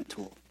measurement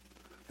tool.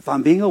 If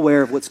I'm being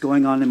aware of what's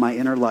going on in my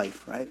inner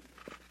life, right?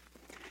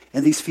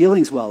 And these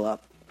feelings well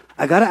up,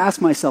 I got to ask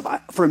myself,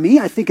 for me,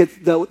 I think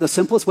the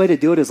simplest way to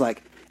do it is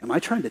like, am I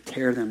trying to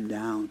tear them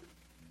down?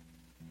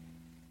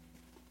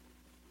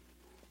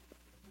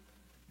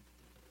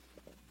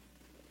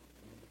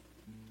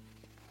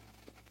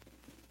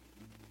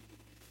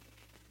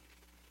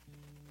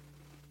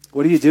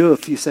 What do you do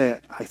if you say,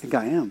 I think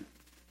I am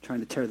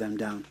trying to tear them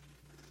down?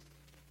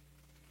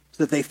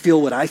 So that they feel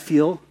what I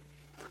feel,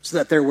 so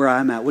that they're where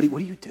I'm at. What do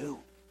you do?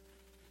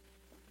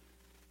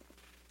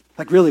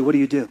 Like really, what do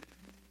you do?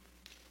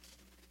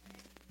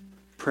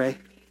 Pray?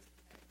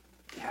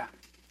 Yeah.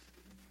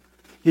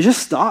 You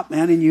just stop,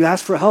 man, and you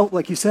ask for help,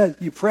 like you said.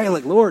 You pray,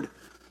 like, Lord,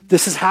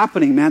 this is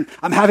happening, man.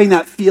 I'm having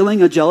that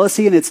feeling of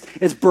jealousy, and it's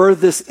birthed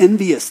this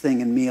envious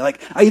thing in me.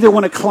 Like, I either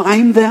want to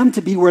climb them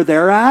to be where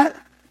they're at,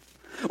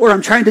 or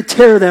I'm trying to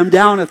tear them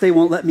down if they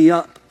won't let me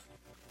up.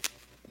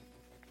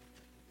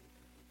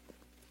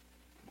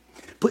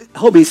 But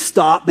help me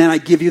stop, man. I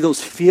give you those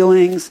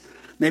feelings.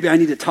 Maybe I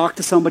need to talk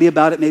to somebody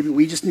about it. Maybe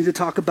we just need to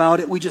talk about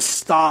it. We just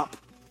stop.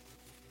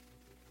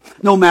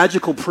 No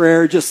magical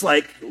prayer, just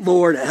like,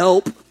 Lord,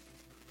 help.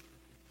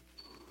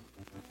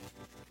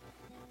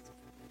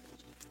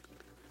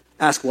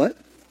 Ask what?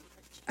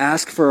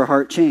 Ask for a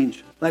heart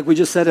change. Like we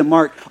just said in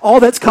Mark, all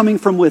that's coming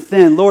from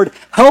within. Lord,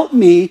 help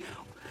me.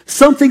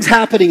 Something's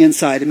happening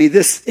inside of me.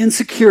 This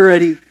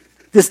insecurity,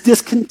 this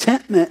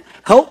discontentment.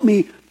 Help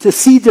me to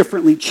see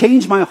differently.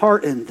 Change my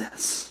heart in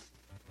this.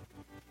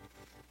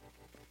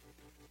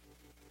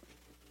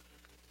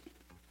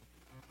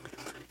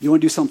 You want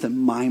to do something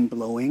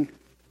mind-blowing?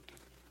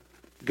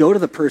 Go to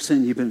the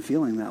person you've been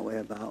feeling that way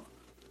about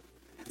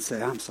and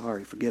say, I'm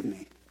sorry, forgive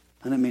me.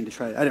 I didn't mean to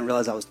try. I didn't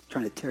realize I was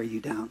trying to tear you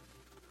down.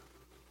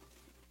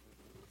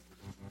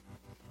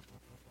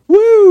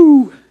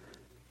 Woo!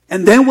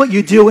 And then what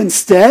you do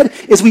instead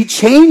is we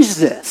change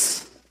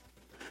this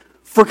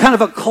for kind of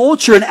a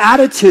culture and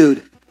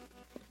attitude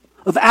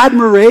of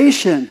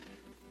admiration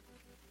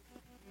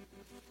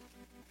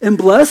and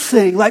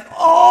blessing. Like,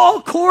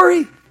 oh,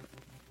 Corey.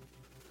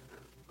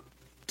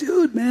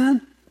 Dude,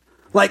 man.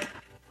 Like,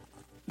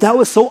 that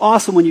was so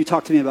awesome when you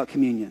talked to me about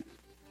communion.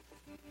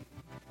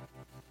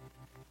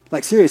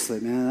 Like, seriously,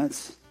 man,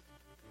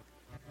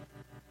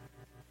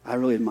 I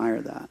really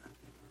admire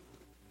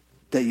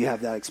that you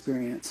have that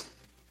experience.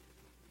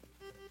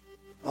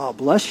 Oh,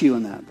 bless you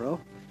in that,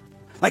 bro.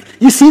 Like,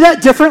 you see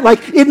that different?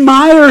 Like,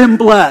 admire and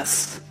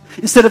bless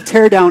instead of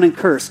tear down and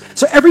curse.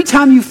 So every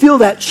time you feel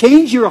that,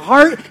 change your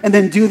heart and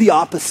then do the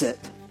opposite.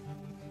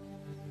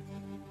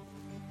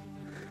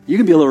 You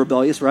can be a little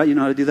rebellious, right? You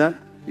know how to do that?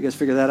 You guys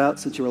figure that out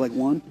since you were like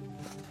 1?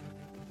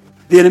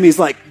 The enemy's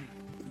like,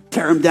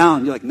 tear him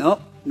down. You're like,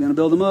 nope, I'm going to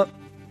build him up.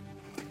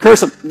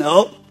 Curse him.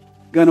 Nope,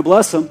 going to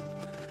bless him.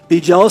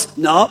 Be jealous.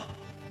 Nope,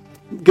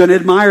 going to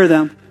admire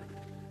them.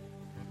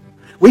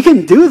 We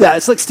can do that.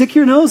 It's like stick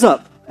your nose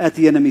up at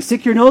the enemy.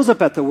 Stick your nose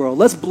up at the world.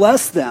 Let's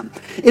bless them.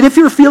 And if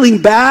you're feeling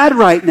bad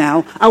right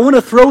now, I want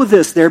to throw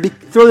this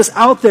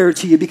out there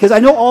to you because I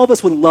know all of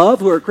us would love,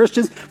 who are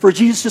Christians, for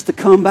Jesus just to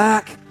come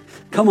back.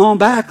 Come on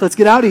back. Let's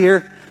get out of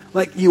here.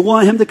 Like you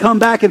want him to come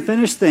back and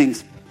finish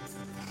things.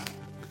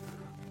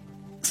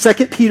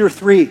 2 Peter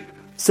 3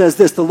 says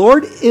this, the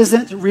Lord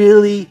isn't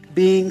really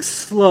being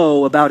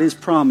slow about his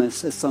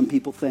promise, as some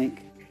people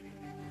think.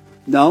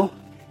 No,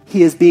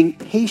 he is being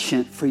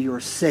patient for your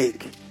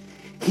sake.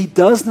 He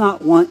does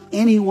not want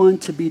anyone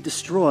to be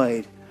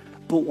destroyed,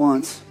 but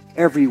wants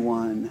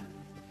everyone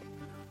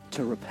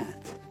to repent.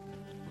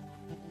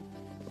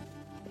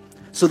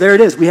 So there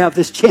it is. We have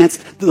this chance.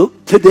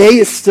 Today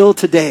is still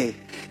today.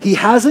 He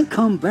hasn't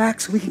come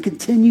back, so we can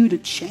continue to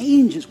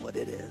change is what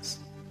it is.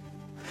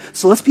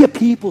 So let's be a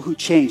people who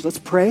change. Let's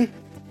pray.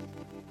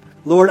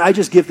 Lord, I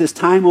just give this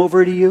time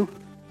over to you.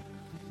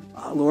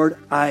 Lord,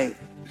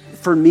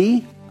 for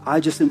me, I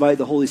just invite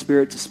the Holy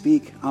Spirit to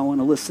speak. I want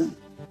to listen.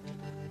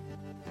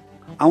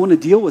 I want to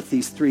deal with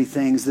these 3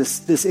 things.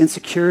 This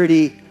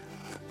insecurity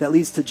that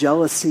leads to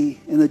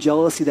jealousy, and the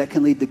jealousy that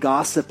can lead to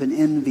gossip and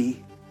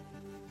envy.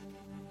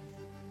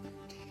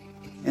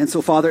 And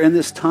so, Father, in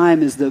this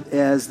time, as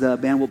the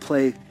band will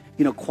play,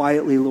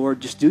 quietly,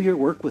 Lord, just do your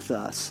work with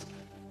us.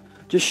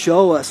 Just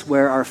show us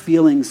where our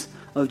feelings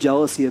of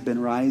jealousy have been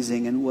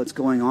rising and what's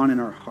going on in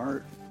our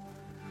heart.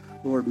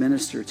 Lord,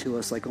 minister to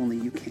us like only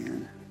you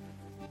can.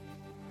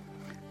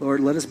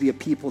 Lord, let us be a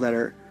people that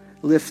are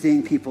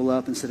lifting people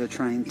up instead of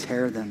trying to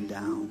tear them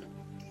down.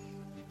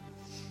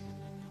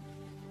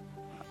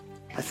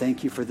 I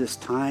thank you for this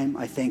time.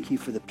 I thank you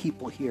for the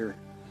people here.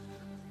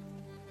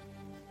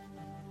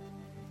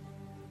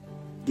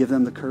 Give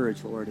them the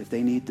courage, Lord. If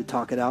they need to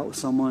talk it out with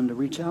someone, to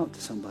reach out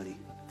to somebody.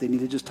 If they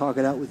need to just talk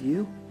it out with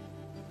you,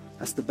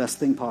 that's the best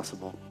thing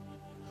possible.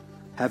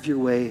 Have your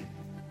way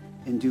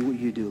and do what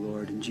you do,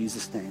 Lord. In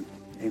Jesus' name,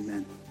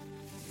 amen.